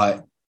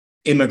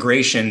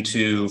immigration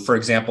to, for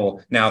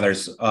example, now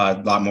there's a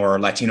lot more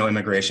Latino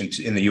immigration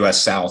in the U.S.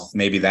 South.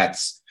 Maybe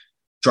that's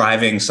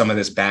driving some of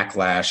this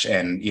backlash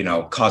and,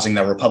 causing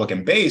the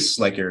Republican base,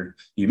 like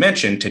you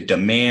mentioned, to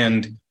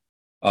demand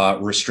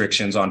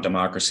restrictions on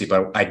democracy.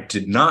 But I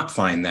did not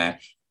find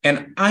that.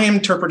 And I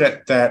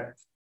interpret that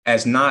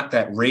as not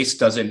that race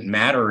doesn't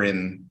matter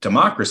in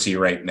democracy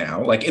right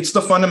now. Like, it's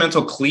the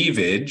fundamental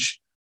cleavage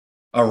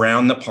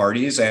around the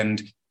parties.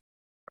 And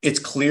it's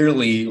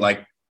clearly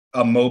like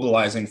a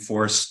mobilizing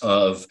force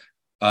of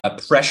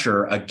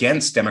pressure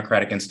against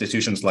democratic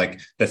institutions,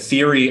 like the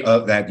theory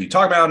of that you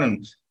talk about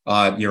in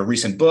your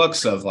recent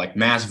books of like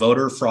mass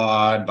voter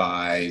fraud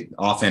by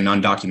often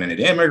undocumented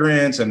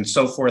immigrants and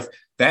so forth.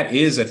 That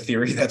is a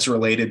theory that's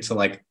related to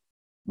like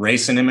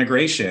race and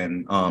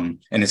immigration,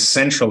 and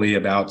essentially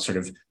about sort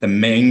of the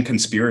main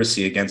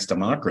conspiracy against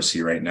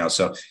democracy right now.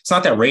 So it's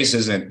not that race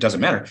doesn't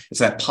matter.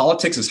 It's that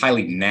politics is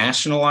highly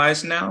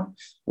nationalized now,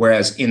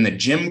 whereas in the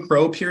Jim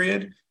Crow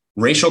period,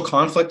 racial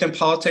conflict in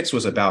politics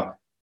was about,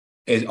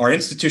 are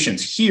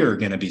institutions here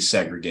going to be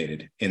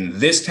segregated in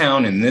this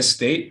town, in this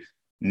state?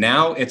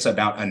 Now it's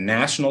about a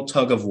national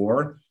tug of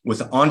war with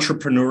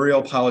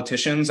entrepreneurial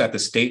politicians at the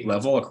state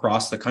level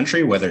across the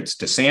country, whether it's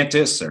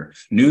DeSantis or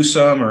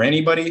Newsom or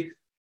anybody,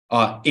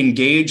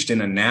 engaged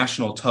in a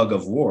national tug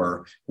of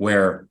war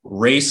where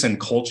race and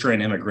culture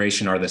and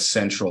immigration are the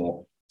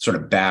central sort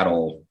of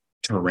battle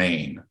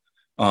terrain.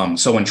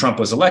 So when Trump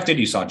was elected,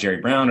 you saw Jerry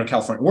Brown of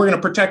California, we're going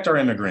to protect our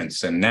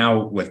immigrants. And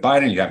now with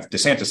Biden, you have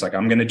DeSantis, like,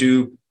 I'm going to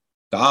do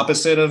the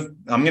opposite of,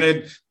 I'm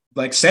going to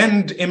like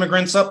send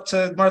immigrants up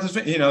to Martha's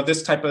Vineyard,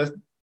 this type of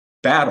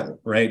battle,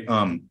 right?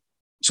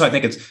 So I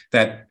think it's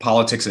that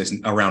politics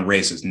around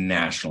race is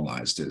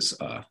nationalized is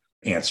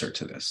answer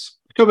to this.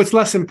 So it's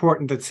less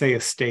important that, say, a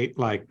state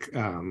like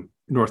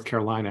North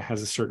Carolina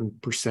has a certain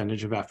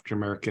percentage of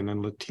African-American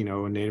and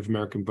Latino and Native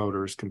American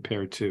voters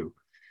compared to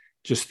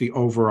just the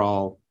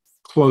overall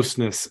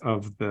closeness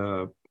of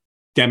the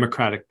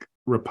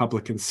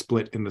Democratic-Republican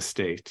split in the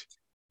state.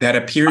 That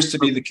appears to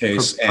be the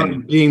case.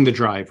 And being the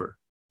driver.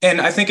 And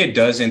I think it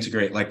does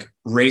integrate, like,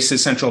 race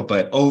is central,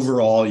 but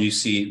overall you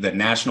see the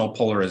national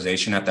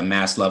polarization at the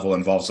mass level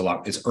involves a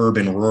lot. It's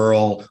urban,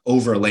 rural,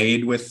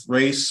 overlaid with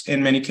race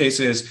in many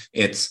cases.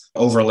 It's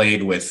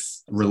overlaid with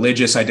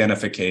religious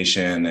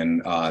identification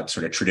and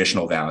sort of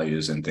traditional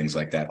values and things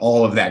like that.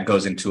 All of that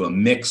goes into a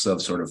mix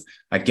of sort of,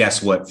 I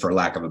guess, what, for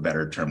lack of a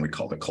better term, we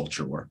call the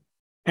culture war.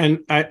 And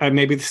I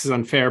maybe this is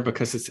unfair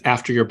because it's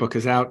after your book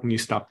is out and you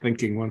stop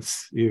thinking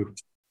once you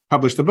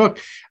publish the book.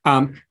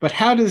 But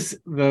how does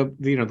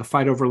the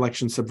fight over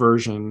election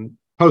subversion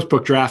post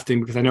book drafting?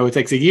 Because I know it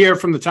takes a year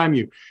from the time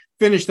you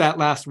finish that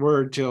last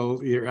word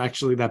till you're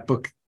actually that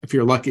book, if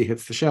you're lucky,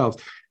 hits the shelves.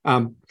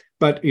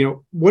 But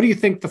what do you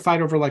think the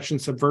fight over election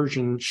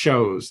subversion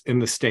shows in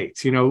the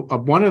states?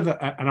 One of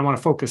the, and I want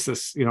to focus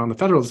this, on the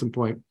federalism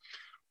point.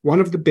 One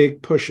of the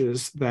big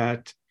pushes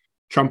that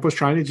Trump was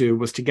trying to do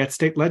was to get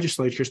state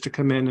legislatures to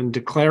come in and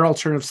declare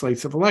alternative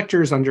slates of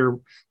electors under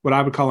what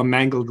I would call a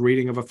mangled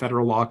reading of a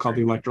federal law called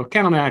the Electoral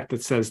Count Act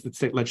that says that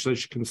state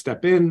legislature can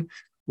step in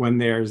when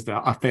there's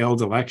a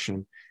failed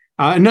election.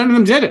 And none of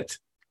them did it.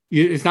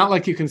 It's not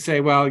like you can say,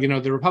 well,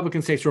 the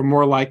Republican states were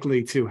more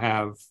likely to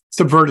have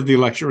subverted the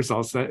election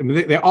results.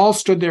 They all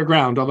stood their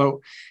ground,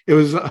 although it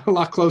was a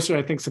lot closer,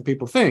 I think some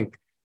people think.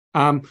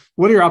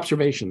 What are your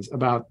observations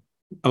about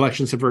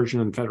election subversion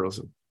and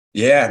federalism?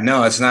 Yeah,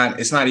 no, it's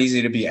not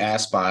easy to be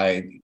asked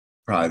by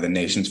probably the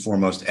nation's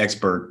foremost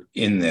expert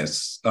in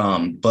this.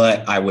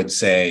 But I would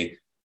say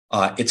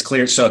it's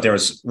clear. So there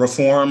was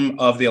reform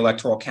of the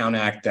Electoral Count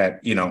Act that,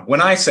 when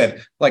I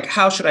said,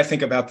 how should I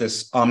think about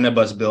this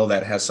omnibus bill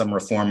that has some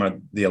reform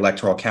of the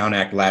Electoral Count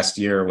Act last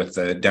year with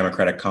the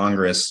Democratic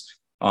Congress?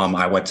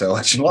 I went to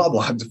Election Law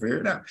Blog to figure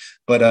it out.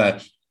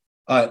 But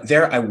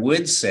there I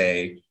would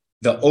say,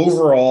 the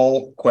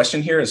overall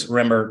question here is,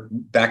 remember,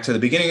 back to the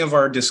beginning of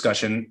our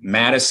discussion,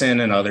 Madison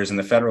and others in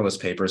the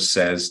Federalist Papers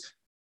says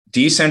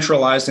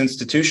decentralized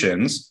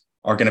institutions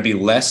are going to be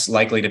less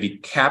likely to be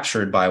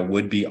captured by a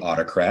would-be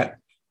autocrat.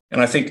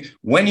 And I think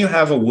when you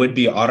have a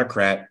would-be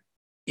autocrat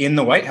in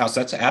the White House,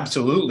 that's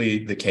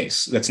absolutely the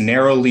case. That's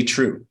narrowly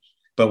true.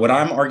 But what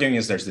I'm arguing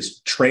is there's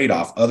this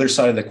trade-off, other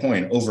side of the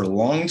coin, over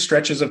long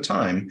stretches of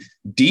time,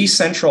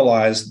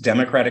 decentralized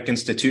democratic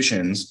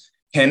institutions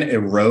can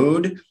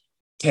erode,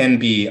 can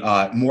be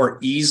more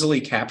easily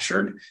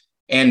captured.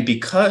 And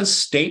because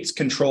states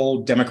control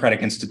democratic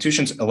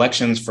institutions,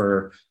 elections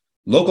for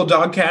local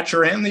dog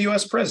catcher and the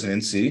US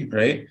presidency,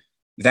 right?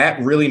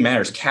 That really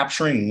matters.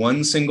 Capturing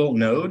one single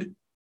node,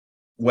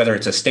 whether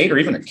it's a state or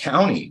even a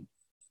county,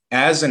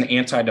 as an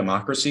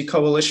anti-democracy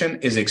coalition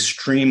is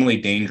extremely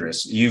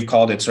dangerous. You've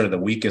called it sort of the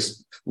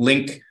weakest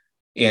link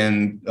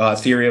in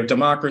theory of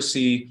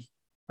democracy.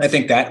 I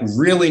think that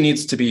really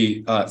needs to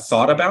be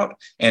thought about.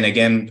 And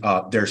again,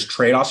 there's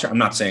trade-offs. I'm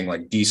not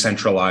saying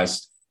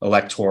decentralized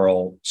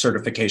electoral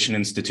certification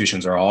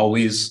institutions are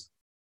always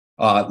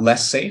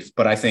less safe,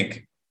 but I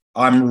think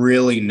I'm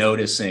really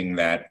noticing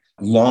that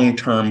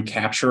long-term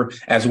capture,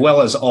 as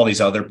well as all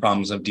these other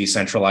problems of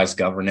decentralized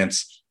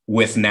governance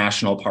with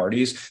national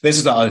parties. This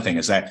is the other thing,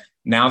 is that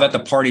now that the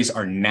parties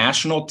are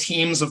national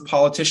teams of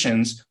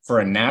politicians for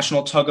a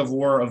national tug of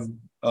war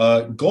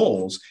of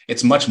goals,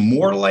 it's much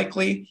more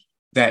likely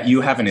that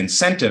you have an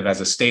incentive as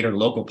a state or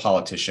local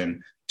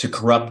politician to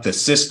corrupt the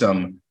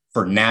system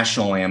for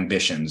national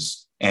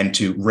ambitions and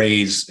to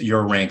raise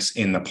your ranks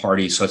in the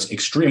party. So it's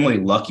extremely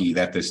lucky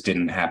that this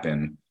didn't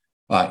happen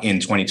in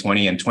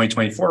 2020, and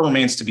 2024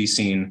 remains to be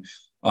seen.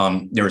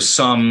 There are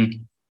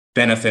some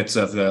benefits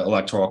of the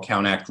Electoral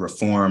Count Act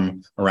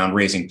reform around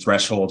raising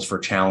thresholds for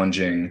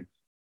challenging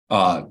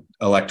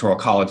electoral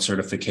college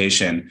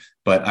certification.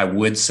 But I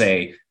would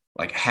say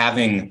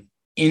having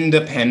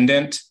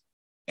independent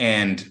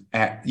and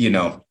at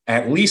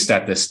least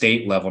at the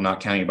state level, not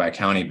county by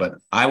county, but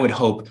I would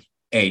hope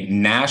a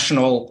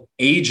national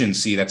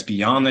agency that's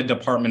beyond the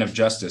Department of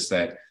Justice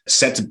that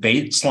sets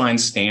baseline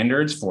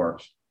standards for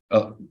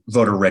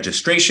voter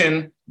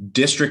registration,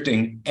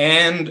 districting,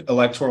 and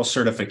electoral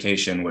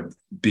certification would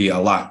be a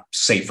lot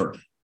safer.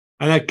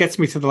 And that gets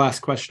me to the last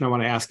question I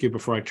want to ask you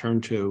before I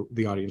turn to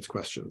the audience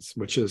questions,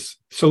 which is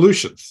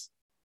solutions.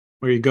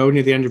 Where you go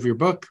near the end of your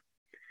book.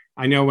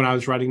 I know when I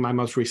was writing my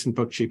most recent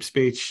book, Cheap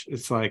Speech,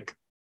 it's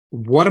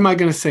what am I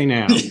going to say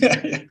now?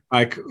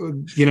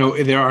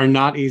 There are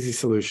not easy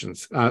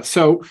solutions.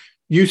 So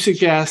you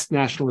suggest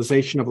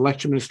nationalization of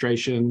election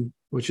administration,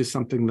 which is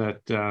something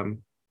that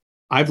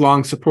I've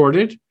long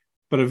supported,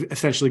 but have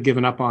essentially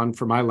given up on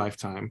for my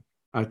lifetime.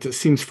 It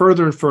seems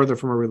further and further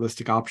from a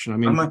realistic option. I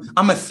mean,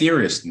 I'm a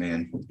theorist,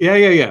 man.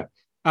 Yeah.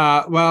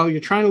 Well,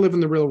 you're trying to live in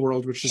the real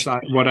world, which is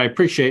what I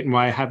appreciate and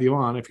why I have you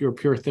on. If you're a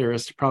pure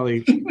theorist,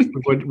 probably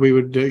we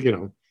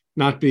would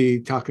not be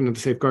talking to the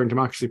Safeguarding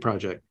Democracy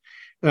Project.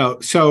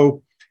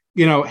 So,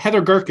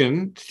 Heather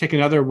Gerken, to take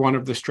another one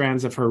of the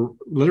strands of her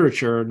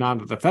literature,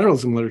 not the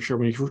federalism literature,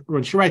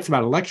 when she writes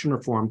about election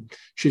reform,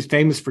 she's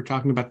famous for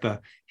talking about the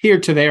here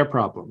to there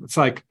problem. It's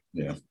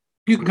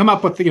you can come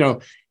up with,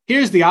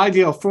 here's the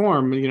ideal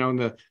form, and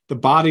the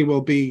body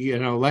will be,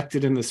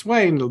 elected in this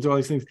way and it'll do all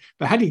these things.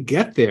 But how do you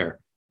get there?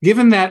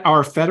 Given that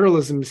our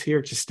federalism is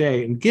here to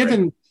stay, and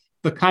given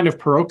the kind of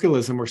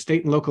parochialism where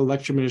state and local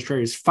election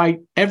administrators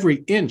fight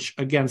every inch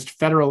against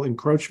federal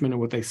encroachment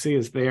and what they see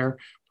as their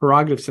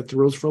prerogative set the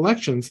rules for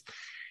elections,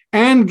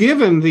 and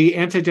given the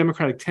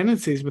anti-democratic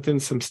tendencies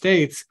within some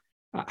states,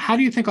 how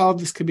do you think all of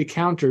this could be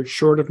countered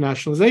short of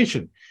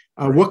nationalization?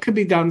 What could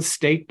be done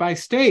state by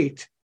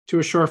state to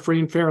assure free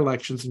and fair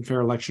elections and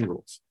fair election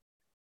rules?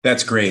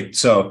 That's great.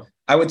 So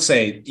I would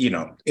say,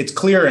 it's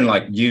clear, and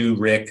like you,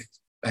 Rick,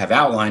 have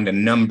outlined a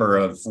number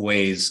of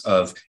ways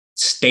of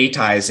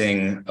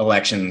statizing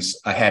elections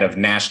ahead of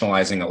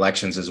nationalizing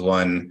elections as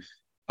one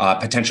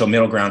potential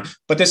middle ground.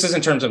 But this is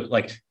in terms of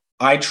like,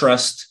 I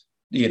trust,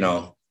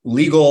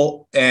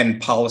 legal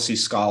and policy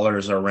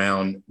scholars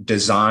around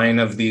design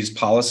of these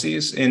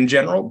policies in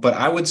general. But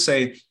I would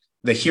say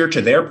the here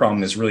to there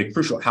problem is really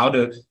crucial. How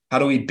do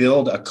we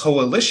build a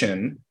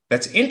coalition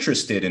that's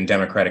interested in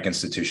democratic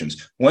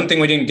institutions? One thing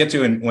we didn't get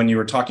to when you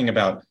were talking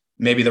about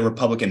maybe the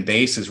Republican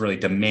base is really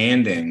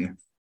demanding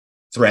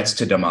threats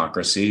to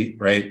democracy,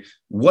 right?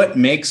 What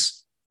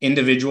makes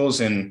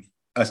individuals in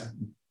a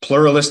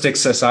pluralistic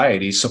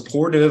society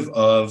supportive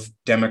of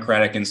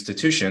democratic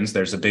institutions?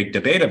 There's a big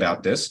debate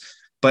about this.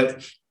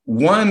 But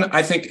one,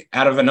 I think,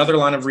 out of another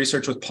line of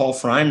research with Paul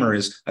Freimer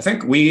is, I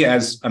think we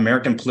as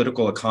American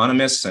political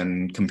economists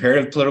and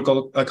comparative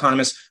political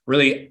economists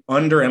really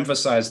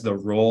underemphasize the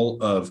role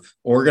of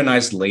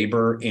organized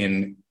labor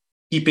in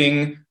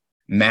keeping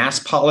mass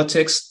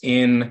politics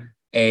in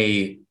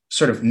a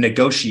sort of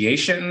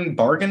negotiation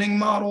bargaining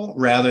model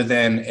rather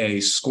than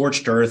a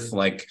scorched earth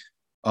like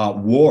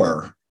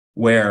war,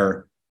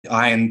 where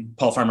I and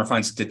Paul Freimer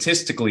find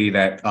statistically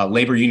that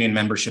labor union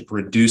membership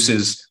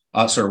reduces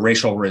sort of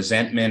racial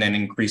resentment and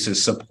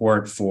increases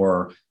support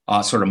for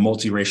sort of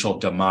multiracial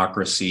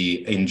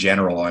democracy in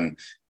general. And,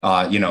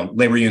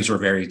 labor unions were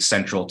very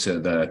central to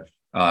the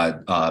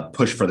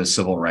push for the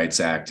Civil Rights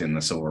Act and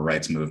the Civil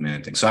Rights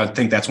Movement. And so I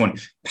think that's one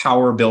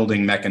power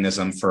building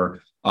mechanism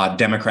for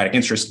democratic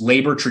interest.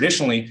 Labor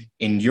traditionally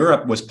in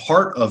Europe was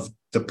part of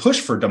the push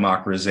for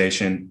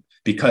democratization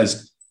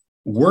because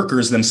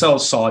workers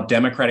themselves saw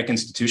democratic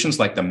institutions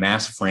like the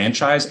mass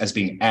franchise as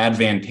being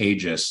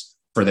advantageous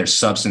for their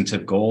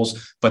substantive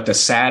goals. But the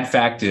sad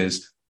fact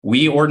is,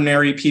 we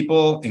ordinary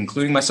people,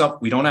 including myself,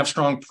 we don't have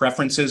strong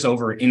preferences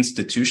over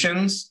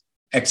institutions,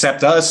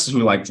 except us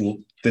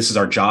who this is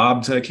our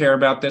job to care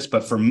about this.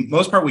 But for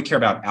most part, we care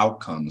about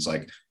outcomes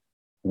like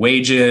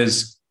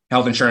wages,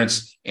 health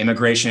insurance,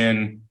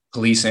 immigration,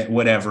 police,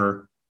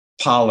 whatever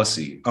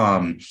policy.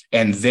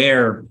 And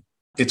there,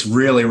 it's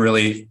really,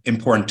 really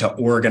important to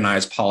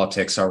organize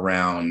politics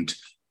around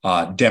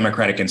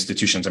democratic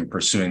institutions and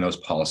pursuing those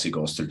policy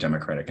goals through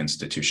democratic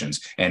institutions.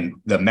 And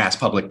the mass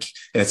public,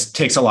 it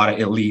takes a lot of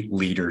elite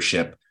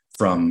leadership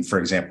from, for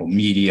example,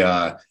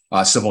 media,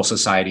 civil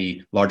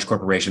society, large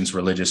corporations,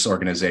 religious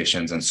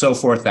organizations, and so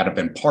forth that have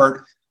been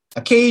part,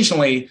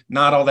 occasionally,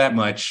 not all that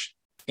much,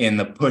 in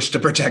the push to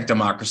protect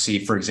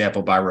democracy, for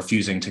example, by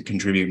refusing to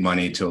contribute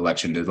money to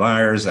election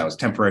deniers. That was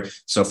temporary,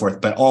 so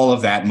forth. But all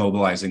of that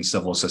mobilizing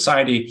civil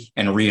society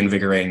and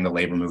reinvigorating the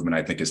labor movement,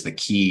 I think, is the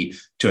key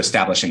to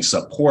establishing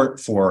support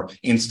for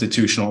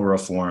institutional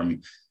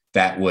reform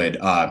that would,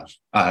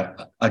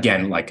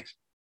 again,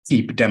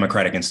 keep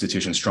democratic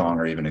institutions strong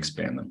or even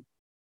expand them.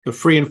 The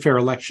free and fair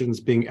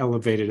elections being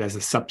elevated as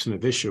a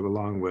substantive issue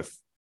along with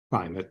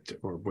climate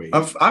or wage.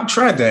 I've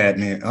tried that,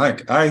 man.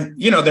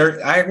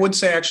 I would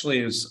say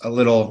actually is a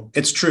little,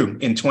 it's true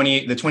in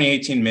the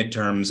 2018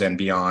 midterms and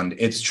beyond.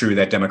 It's true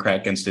that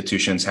democratic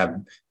institutions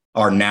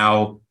are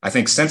now, I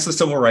think since the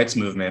civil rights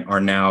movement,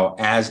 are now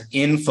as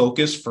in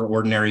focus for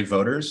ordinary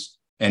voters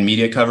and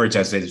media coverage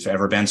as they've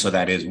ever been. So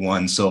that is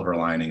one silver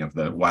lining of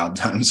the wild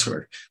times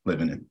we're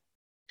living in.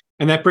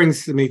 And that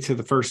brings me to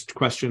the first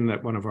question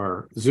that one of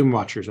our Zoom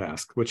watchers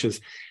asked, which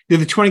is, did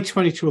the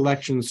 2022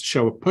 elections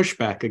show a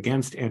pushback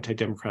against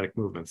anti-democratic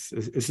movements?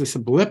 Is this a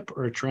blip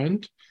or a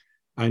trend?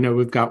 I know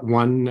we've got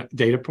one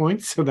data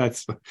point, so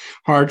that's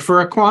hard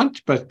for a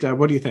quant, but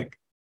what do you think?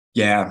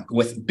 Yeah,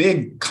 with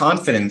big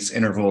confidence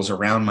intervals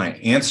around my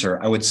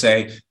answer, I would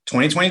say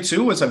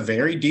 2022 was a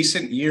very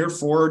decent year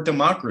for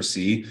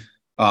democracy.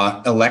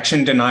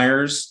 Election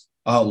deniers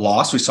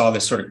lost. We saw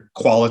this sort of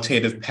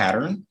qualitative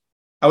pattern.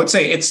 I would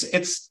say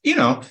it's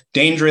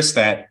dangerous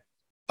that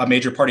a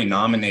major party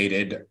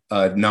nominated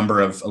a number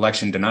of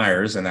election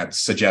deniers, and that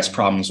suggests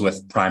problems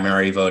with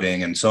primary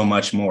voting and so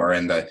much more,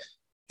 and the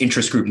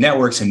interest group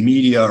networks and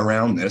media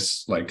around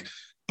this.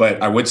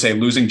 But I would say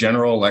losing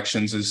general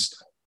elections is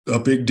a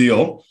big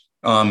deal.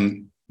 Now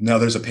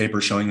there's a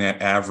paper showing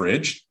that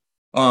average.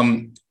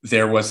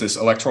 There was this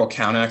Electoral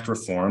Count Act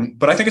reform,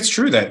 but I think it's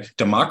true that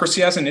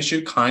democracy as an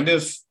issue kind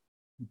of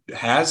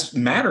has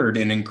mattered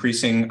in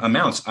increasing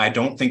amounts. I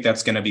don't think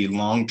that's going to be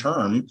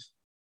long-term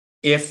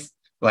if,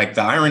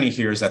 the irony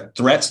here is that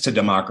threats to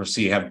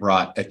democracy have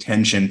brought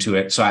attention to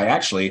it. So I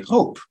actually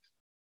hope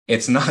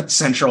it's not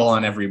central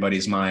on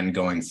everybody's mind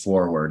going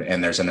forward.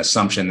 And there's an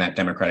assumption that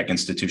democratic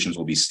institutions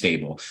will be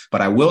stable.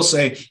 But I will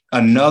say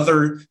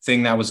another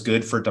thing that was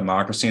good for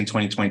democracy in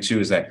 2022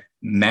 is that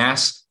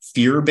mass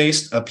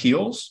fear-based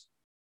appeals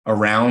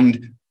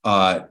around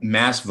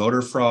mass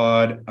voter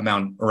fraud,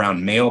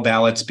 around mail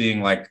ballots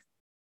being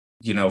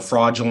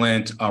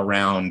fraudulent,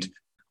 around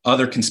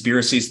other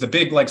conspiracies, the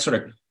big sort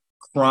of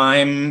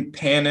crime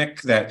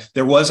panic, that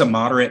there was a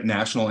moderate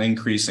national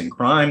increase in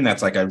crime.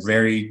 That's a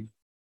very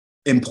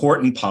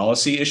important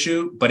policy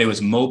issue, but it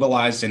was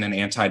mobilized in an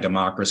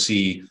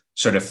anti-democracy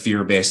sort of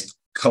fear-based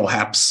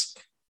collapse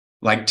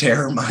like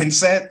terror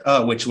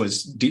mindset, which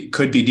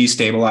could be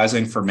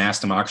destabilizing for mass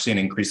democracy and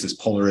increase this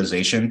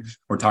polarization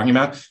we're talking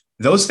about.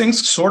 Those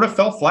things sort of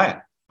fell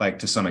flat, like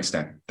to some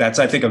extent. That's,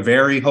 I think, a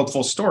very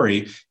hopeful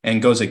story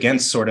and goes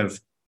against sort of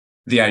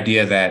the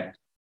idea that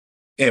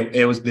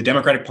it was the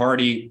Democratic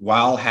Party,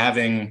 while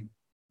having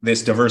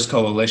this diverse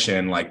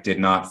coalition, like did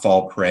not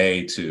fall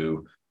prey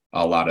to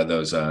a lot of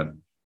those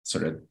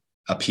sort of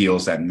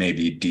appeals that may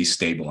be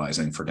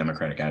destabilizing for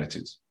democratic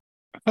attitudes.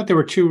 I thought there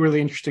were two really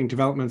interesting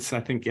developments,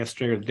 I think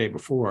yesterday or the day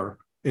before,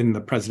 in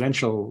the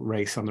presidential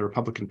race on the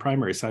Republican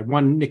primary side.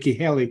 One, Nikki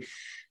Haley,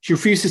 she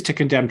refuses to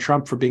condemn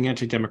Trump for being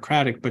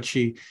anti-democratic, but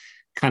she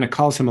kind of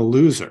calls him a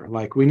loser.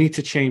 Like, we need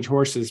to change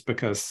horses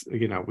because,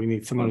 we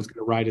need someone who's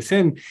going to ride us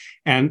in.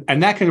 And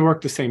that can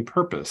work the same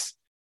purpose.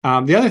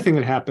 The other thing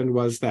that happened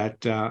was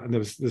that, and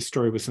this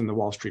story was in the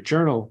Wall Street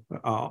Journal.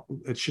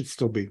 It should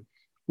still be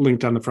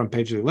linked on the front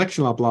page of the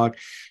Election Law blog.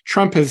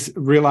 Trump has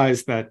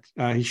realized that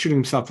he's shooting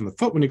himself in the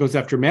foot when he goes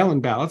after mail-in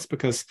ballots,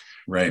 because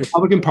the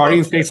Republican Party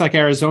in states like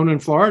Arizona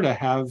and Florida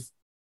have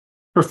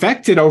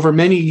perfected over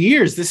many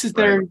years. This is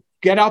their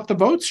get out the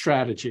vote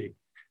strategy.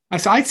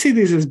 So I'd see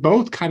these as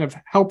both kind of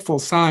helpful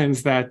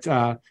signs that,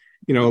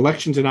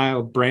 election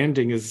denial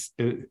branding is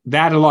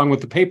that, along with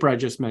the paper I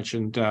just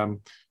mentioned,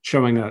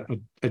 showing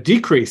a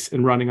decrease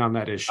in running on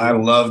that issue. I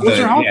love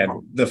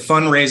the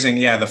fundraising.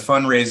 Yeah, the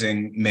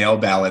fundraising mail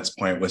ballots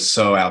point was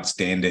so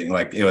outstanding.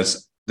 Like, it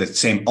was the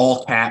same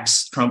all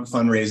caps Trump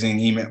fundraising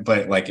email,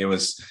 but like it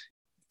was,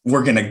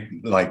 we're gonna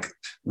like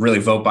really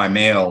vote by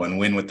mail and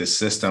win with this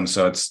system.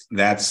 So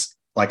that's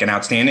like an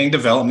outstanding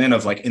development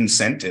of like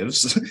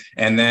incentives.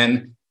 And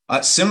then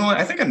similar,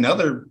 I think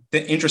another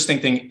interesting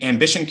thing,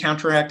 ambition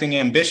counteracting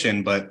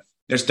ambition, but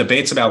there's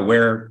debates about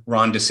where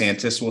Ron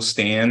DeSantis will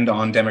stand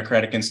on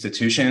democratic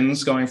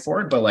institutions going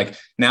forward. But like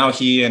now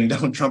he and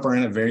Donald Trump are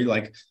in a very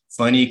like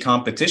funny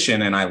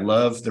competition. And I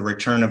love the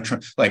return of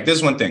Trump. Like, this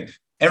is one thing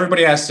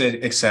everybody has to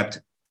accept.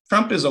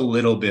 Trump is a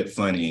little bit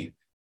funny.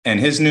 And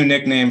his new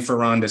nickname for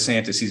Ron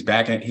DeSantis, he's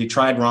back. He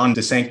tried Ron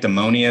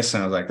DeSanctimonious.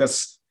 And I was like,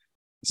 that's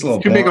a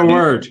little too big a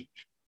word.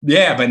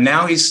 Yeah, but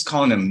now he's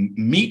calling him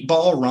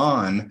Meatball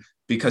Ron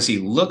because he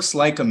looks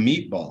like a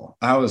meatball.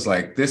 I was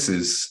like, this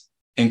is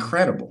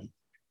incredible.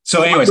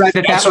 So anyways,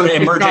 that sort of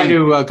emerging trying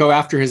to go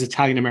after his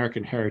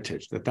Italian-American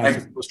heritage,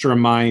 that's supposed to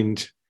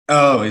remind.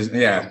 Oh,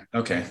 yeah.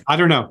 Okay. I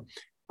don't know.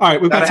 All right.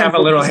 We've got to have a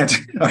little.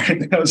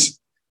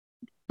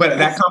 But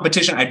that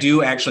competition, I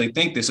do actually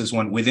think this is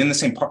one within the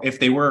same part. If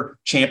they were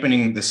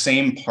championing the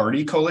same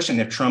party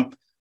coalition, if Trump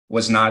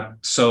was not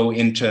so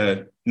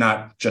into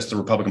not just the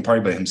Republican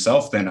Party, but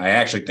himself, then I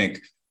actually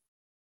think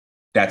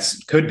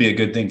could be a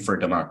good thing for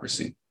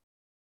democracy.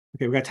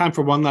 Okay, we've got time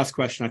for one last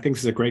question. I think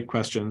this is a great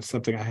question,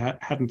 something I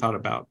hadn't thought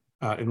about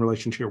in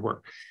relation to your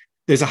work.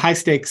 There's a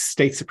high-stakes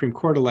state Supreme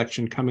Court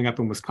election coming up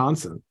in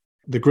Wisconsin.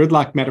 The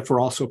gridlock metaphor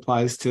also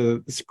applies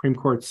to the Supreme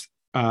Court's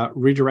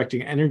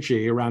redirecting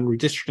energy around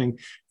redistricting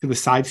to the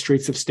side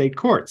streets of state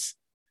courts.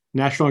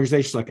 National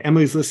organizations like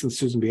Emily's List and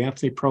Susan B.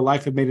 Anthony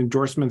Pro-Life have made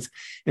endorsements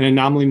in a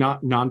nominally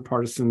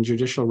nonpartisan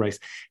judicial race.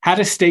 How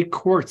do state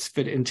courts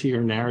fit into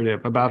your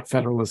narrative about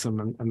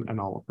federalism and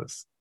all of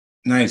this?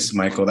 Nice,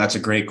 Michael. That's a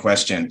great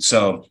question.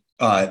 So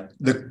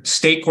the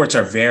state courts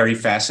are very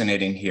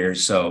fascinating here.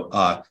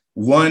 So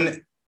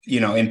one,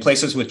 in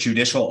places with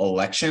judicial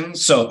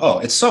elections. So,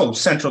 it's so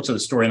central to the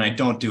story, and I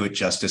don't do it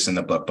justice in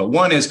the book. But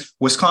one is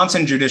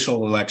Wisconsin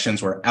judicial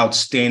elections were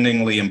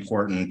outstandingly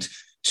important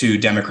to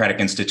democratic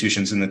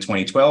institutions in the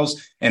 2012s,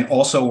 and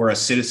also were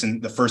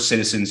the first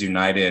Citizens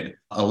United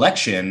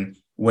election,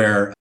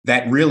 where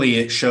that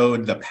really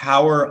showed the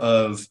power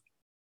of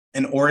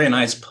an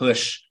organized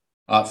push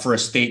for a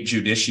state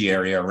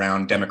judiciary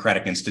around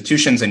democratic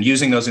institutions, and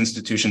using those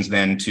institutions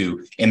then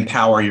to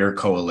empower your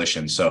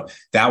coalition. So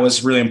that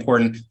was really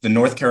important. The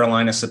North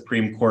Carolina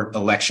Supreme Court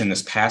election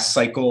this past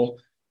cycle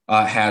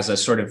has a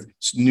sort of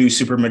new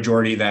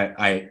supermajority that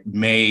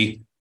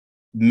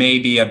may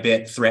be a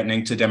bit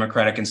threatening to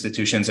democratic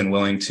institutions and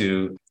willing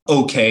to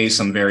okay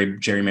some very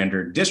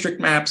gerrymandered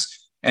district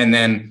maps. And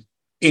then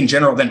in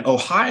general, then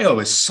Ohio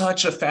is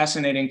such a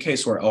fascinating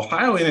case, where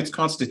Ohio in its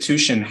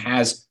constitution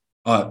has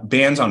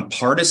bans on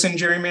partisan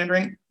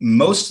gerrymandering.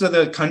 Most of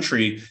the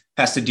country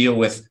has to deal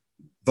with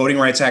Voting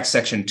Rights Act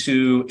Section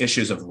 2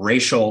 issues of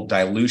racial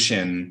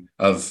dilution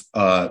of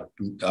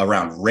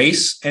around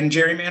race and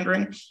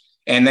gerrymandering.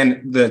 And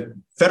then the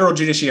federal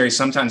judiciary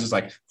sometimes is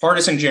like,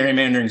 partisan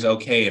gerrymandering is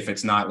okay if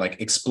it's not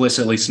like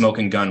explicitly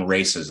smoking gun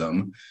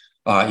racism,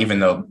 even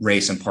though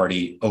race and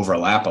party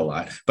overlap a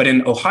lot. But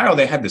in Ohio,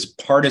 they had this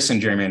partisan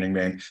gerrymandering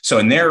ban. So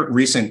in their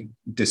recent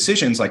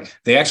decisions, like,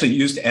 they actually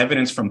used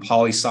evidence from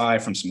poli-sci,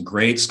 from some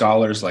great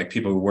scholars, like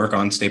people who work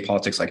on state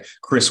politics, like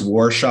Chris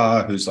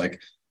Warshaw, who's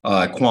like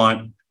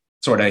quant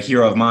sort of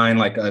hero of mine,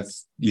 like a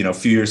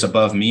few years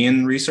above me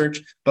in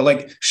research, but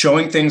like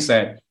showing things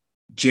that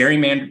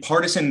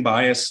partisan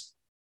bias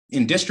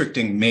in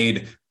districting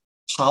made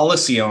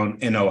policy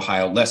in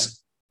Ohio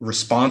less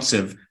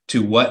responsive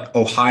to what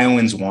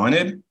Ohioans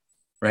wanted.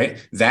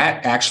 right?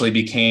 That actually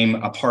became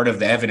a part of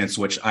the evidence,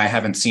 which I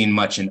haven't seen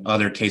much in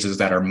other cases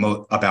that are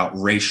about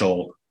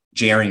racial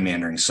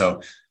gerrymandering.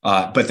 So,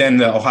 but then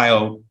the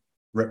Ohio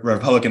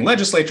Republican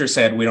legislature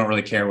said, we don't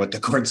really care what the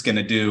court's going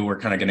to do. We're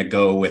kind of going to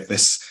go with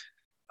this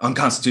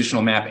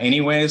unconstitutional map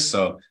anyways.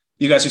 So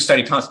you guys who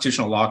study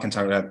constitutional law can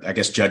talk about, I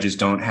guess judges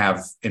don't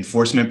have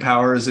enforcement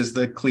powers is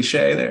the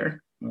cliche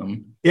there.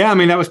 Yeah, I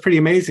mean, that was pretty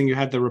amazing. You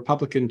had the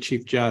Republican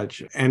chief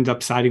judge end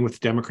up siding with the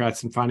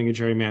Democrats and finding a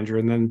gerrymander,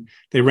 and then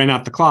they ran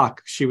out the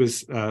clock. She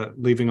was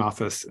leaving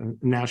office,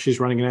 and now she's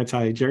running an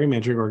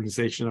anti-gerrymandering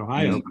organization in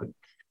Ohio.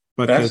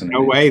 But there's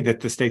no way that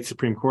the state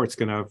Supreme Court's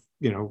going to,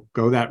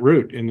 go that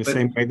route in the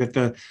same way that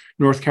the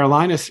North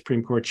Carolina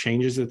Supreme Court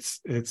changes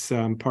its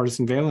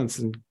partisan valence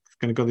and it's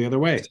going to go the other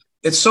way.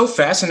 It's so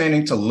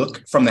fascinating to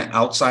look from the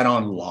outside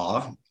on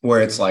law,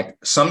 where it's like,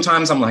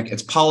 sometimes I'm like,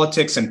 it's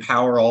politics and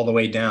power all the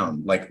way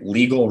down. Like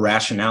legal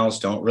rationales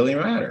don't really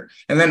matter.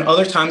 And then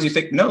other times you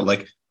think, no,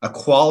 like a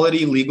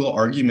quality legal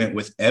argument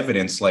with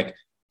evidence, like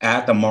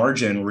at the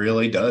margin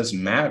really does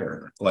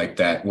matter like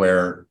that,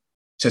 where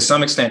to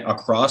some extent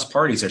across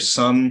parties, there's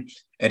some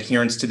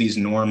adherence to these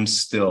norms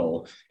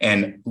still,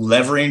 and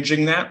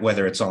leveraging that,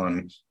 whether it's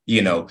on,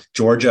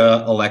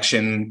 Georgia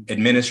election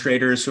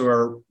administrators who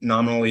are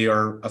nominally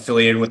are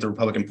affiliated with the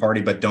Republican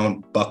Party, but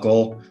don't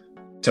buckle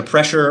to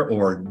pressure,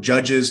 or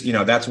judges,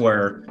 that's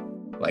where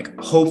like,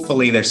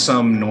 hopefully there's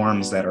some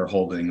norms that are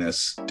holding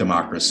this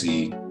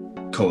democracy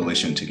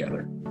coalition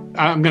together.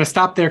 I'm going to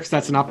stop there because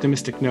that's an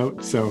optimistic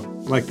note. So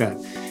like that.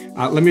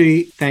 Let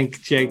me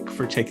thank Jake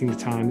for taking the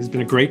time. It's been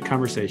a great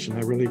conversation.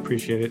 I really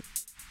appreciate it.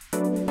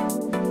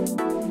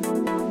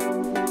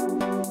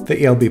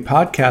 The ELB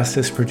podcast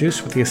is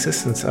produced with the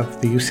assistance of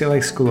the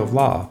UCLA School of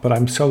Law, but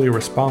I'm solely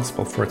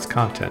responsible for its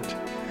content.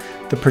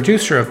 The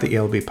producer of the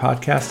ELB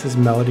podcast is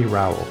Melody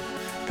Rowell.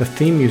 The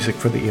theme music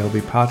for the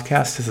ELB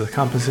podcast is the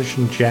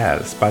composition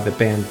Jazz by the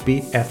band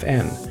Beat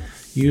FN,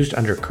 used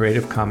under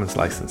Creative Commons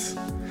license.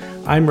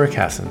 I'm Rick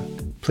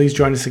Hasson. Please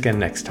join us again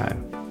next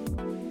time.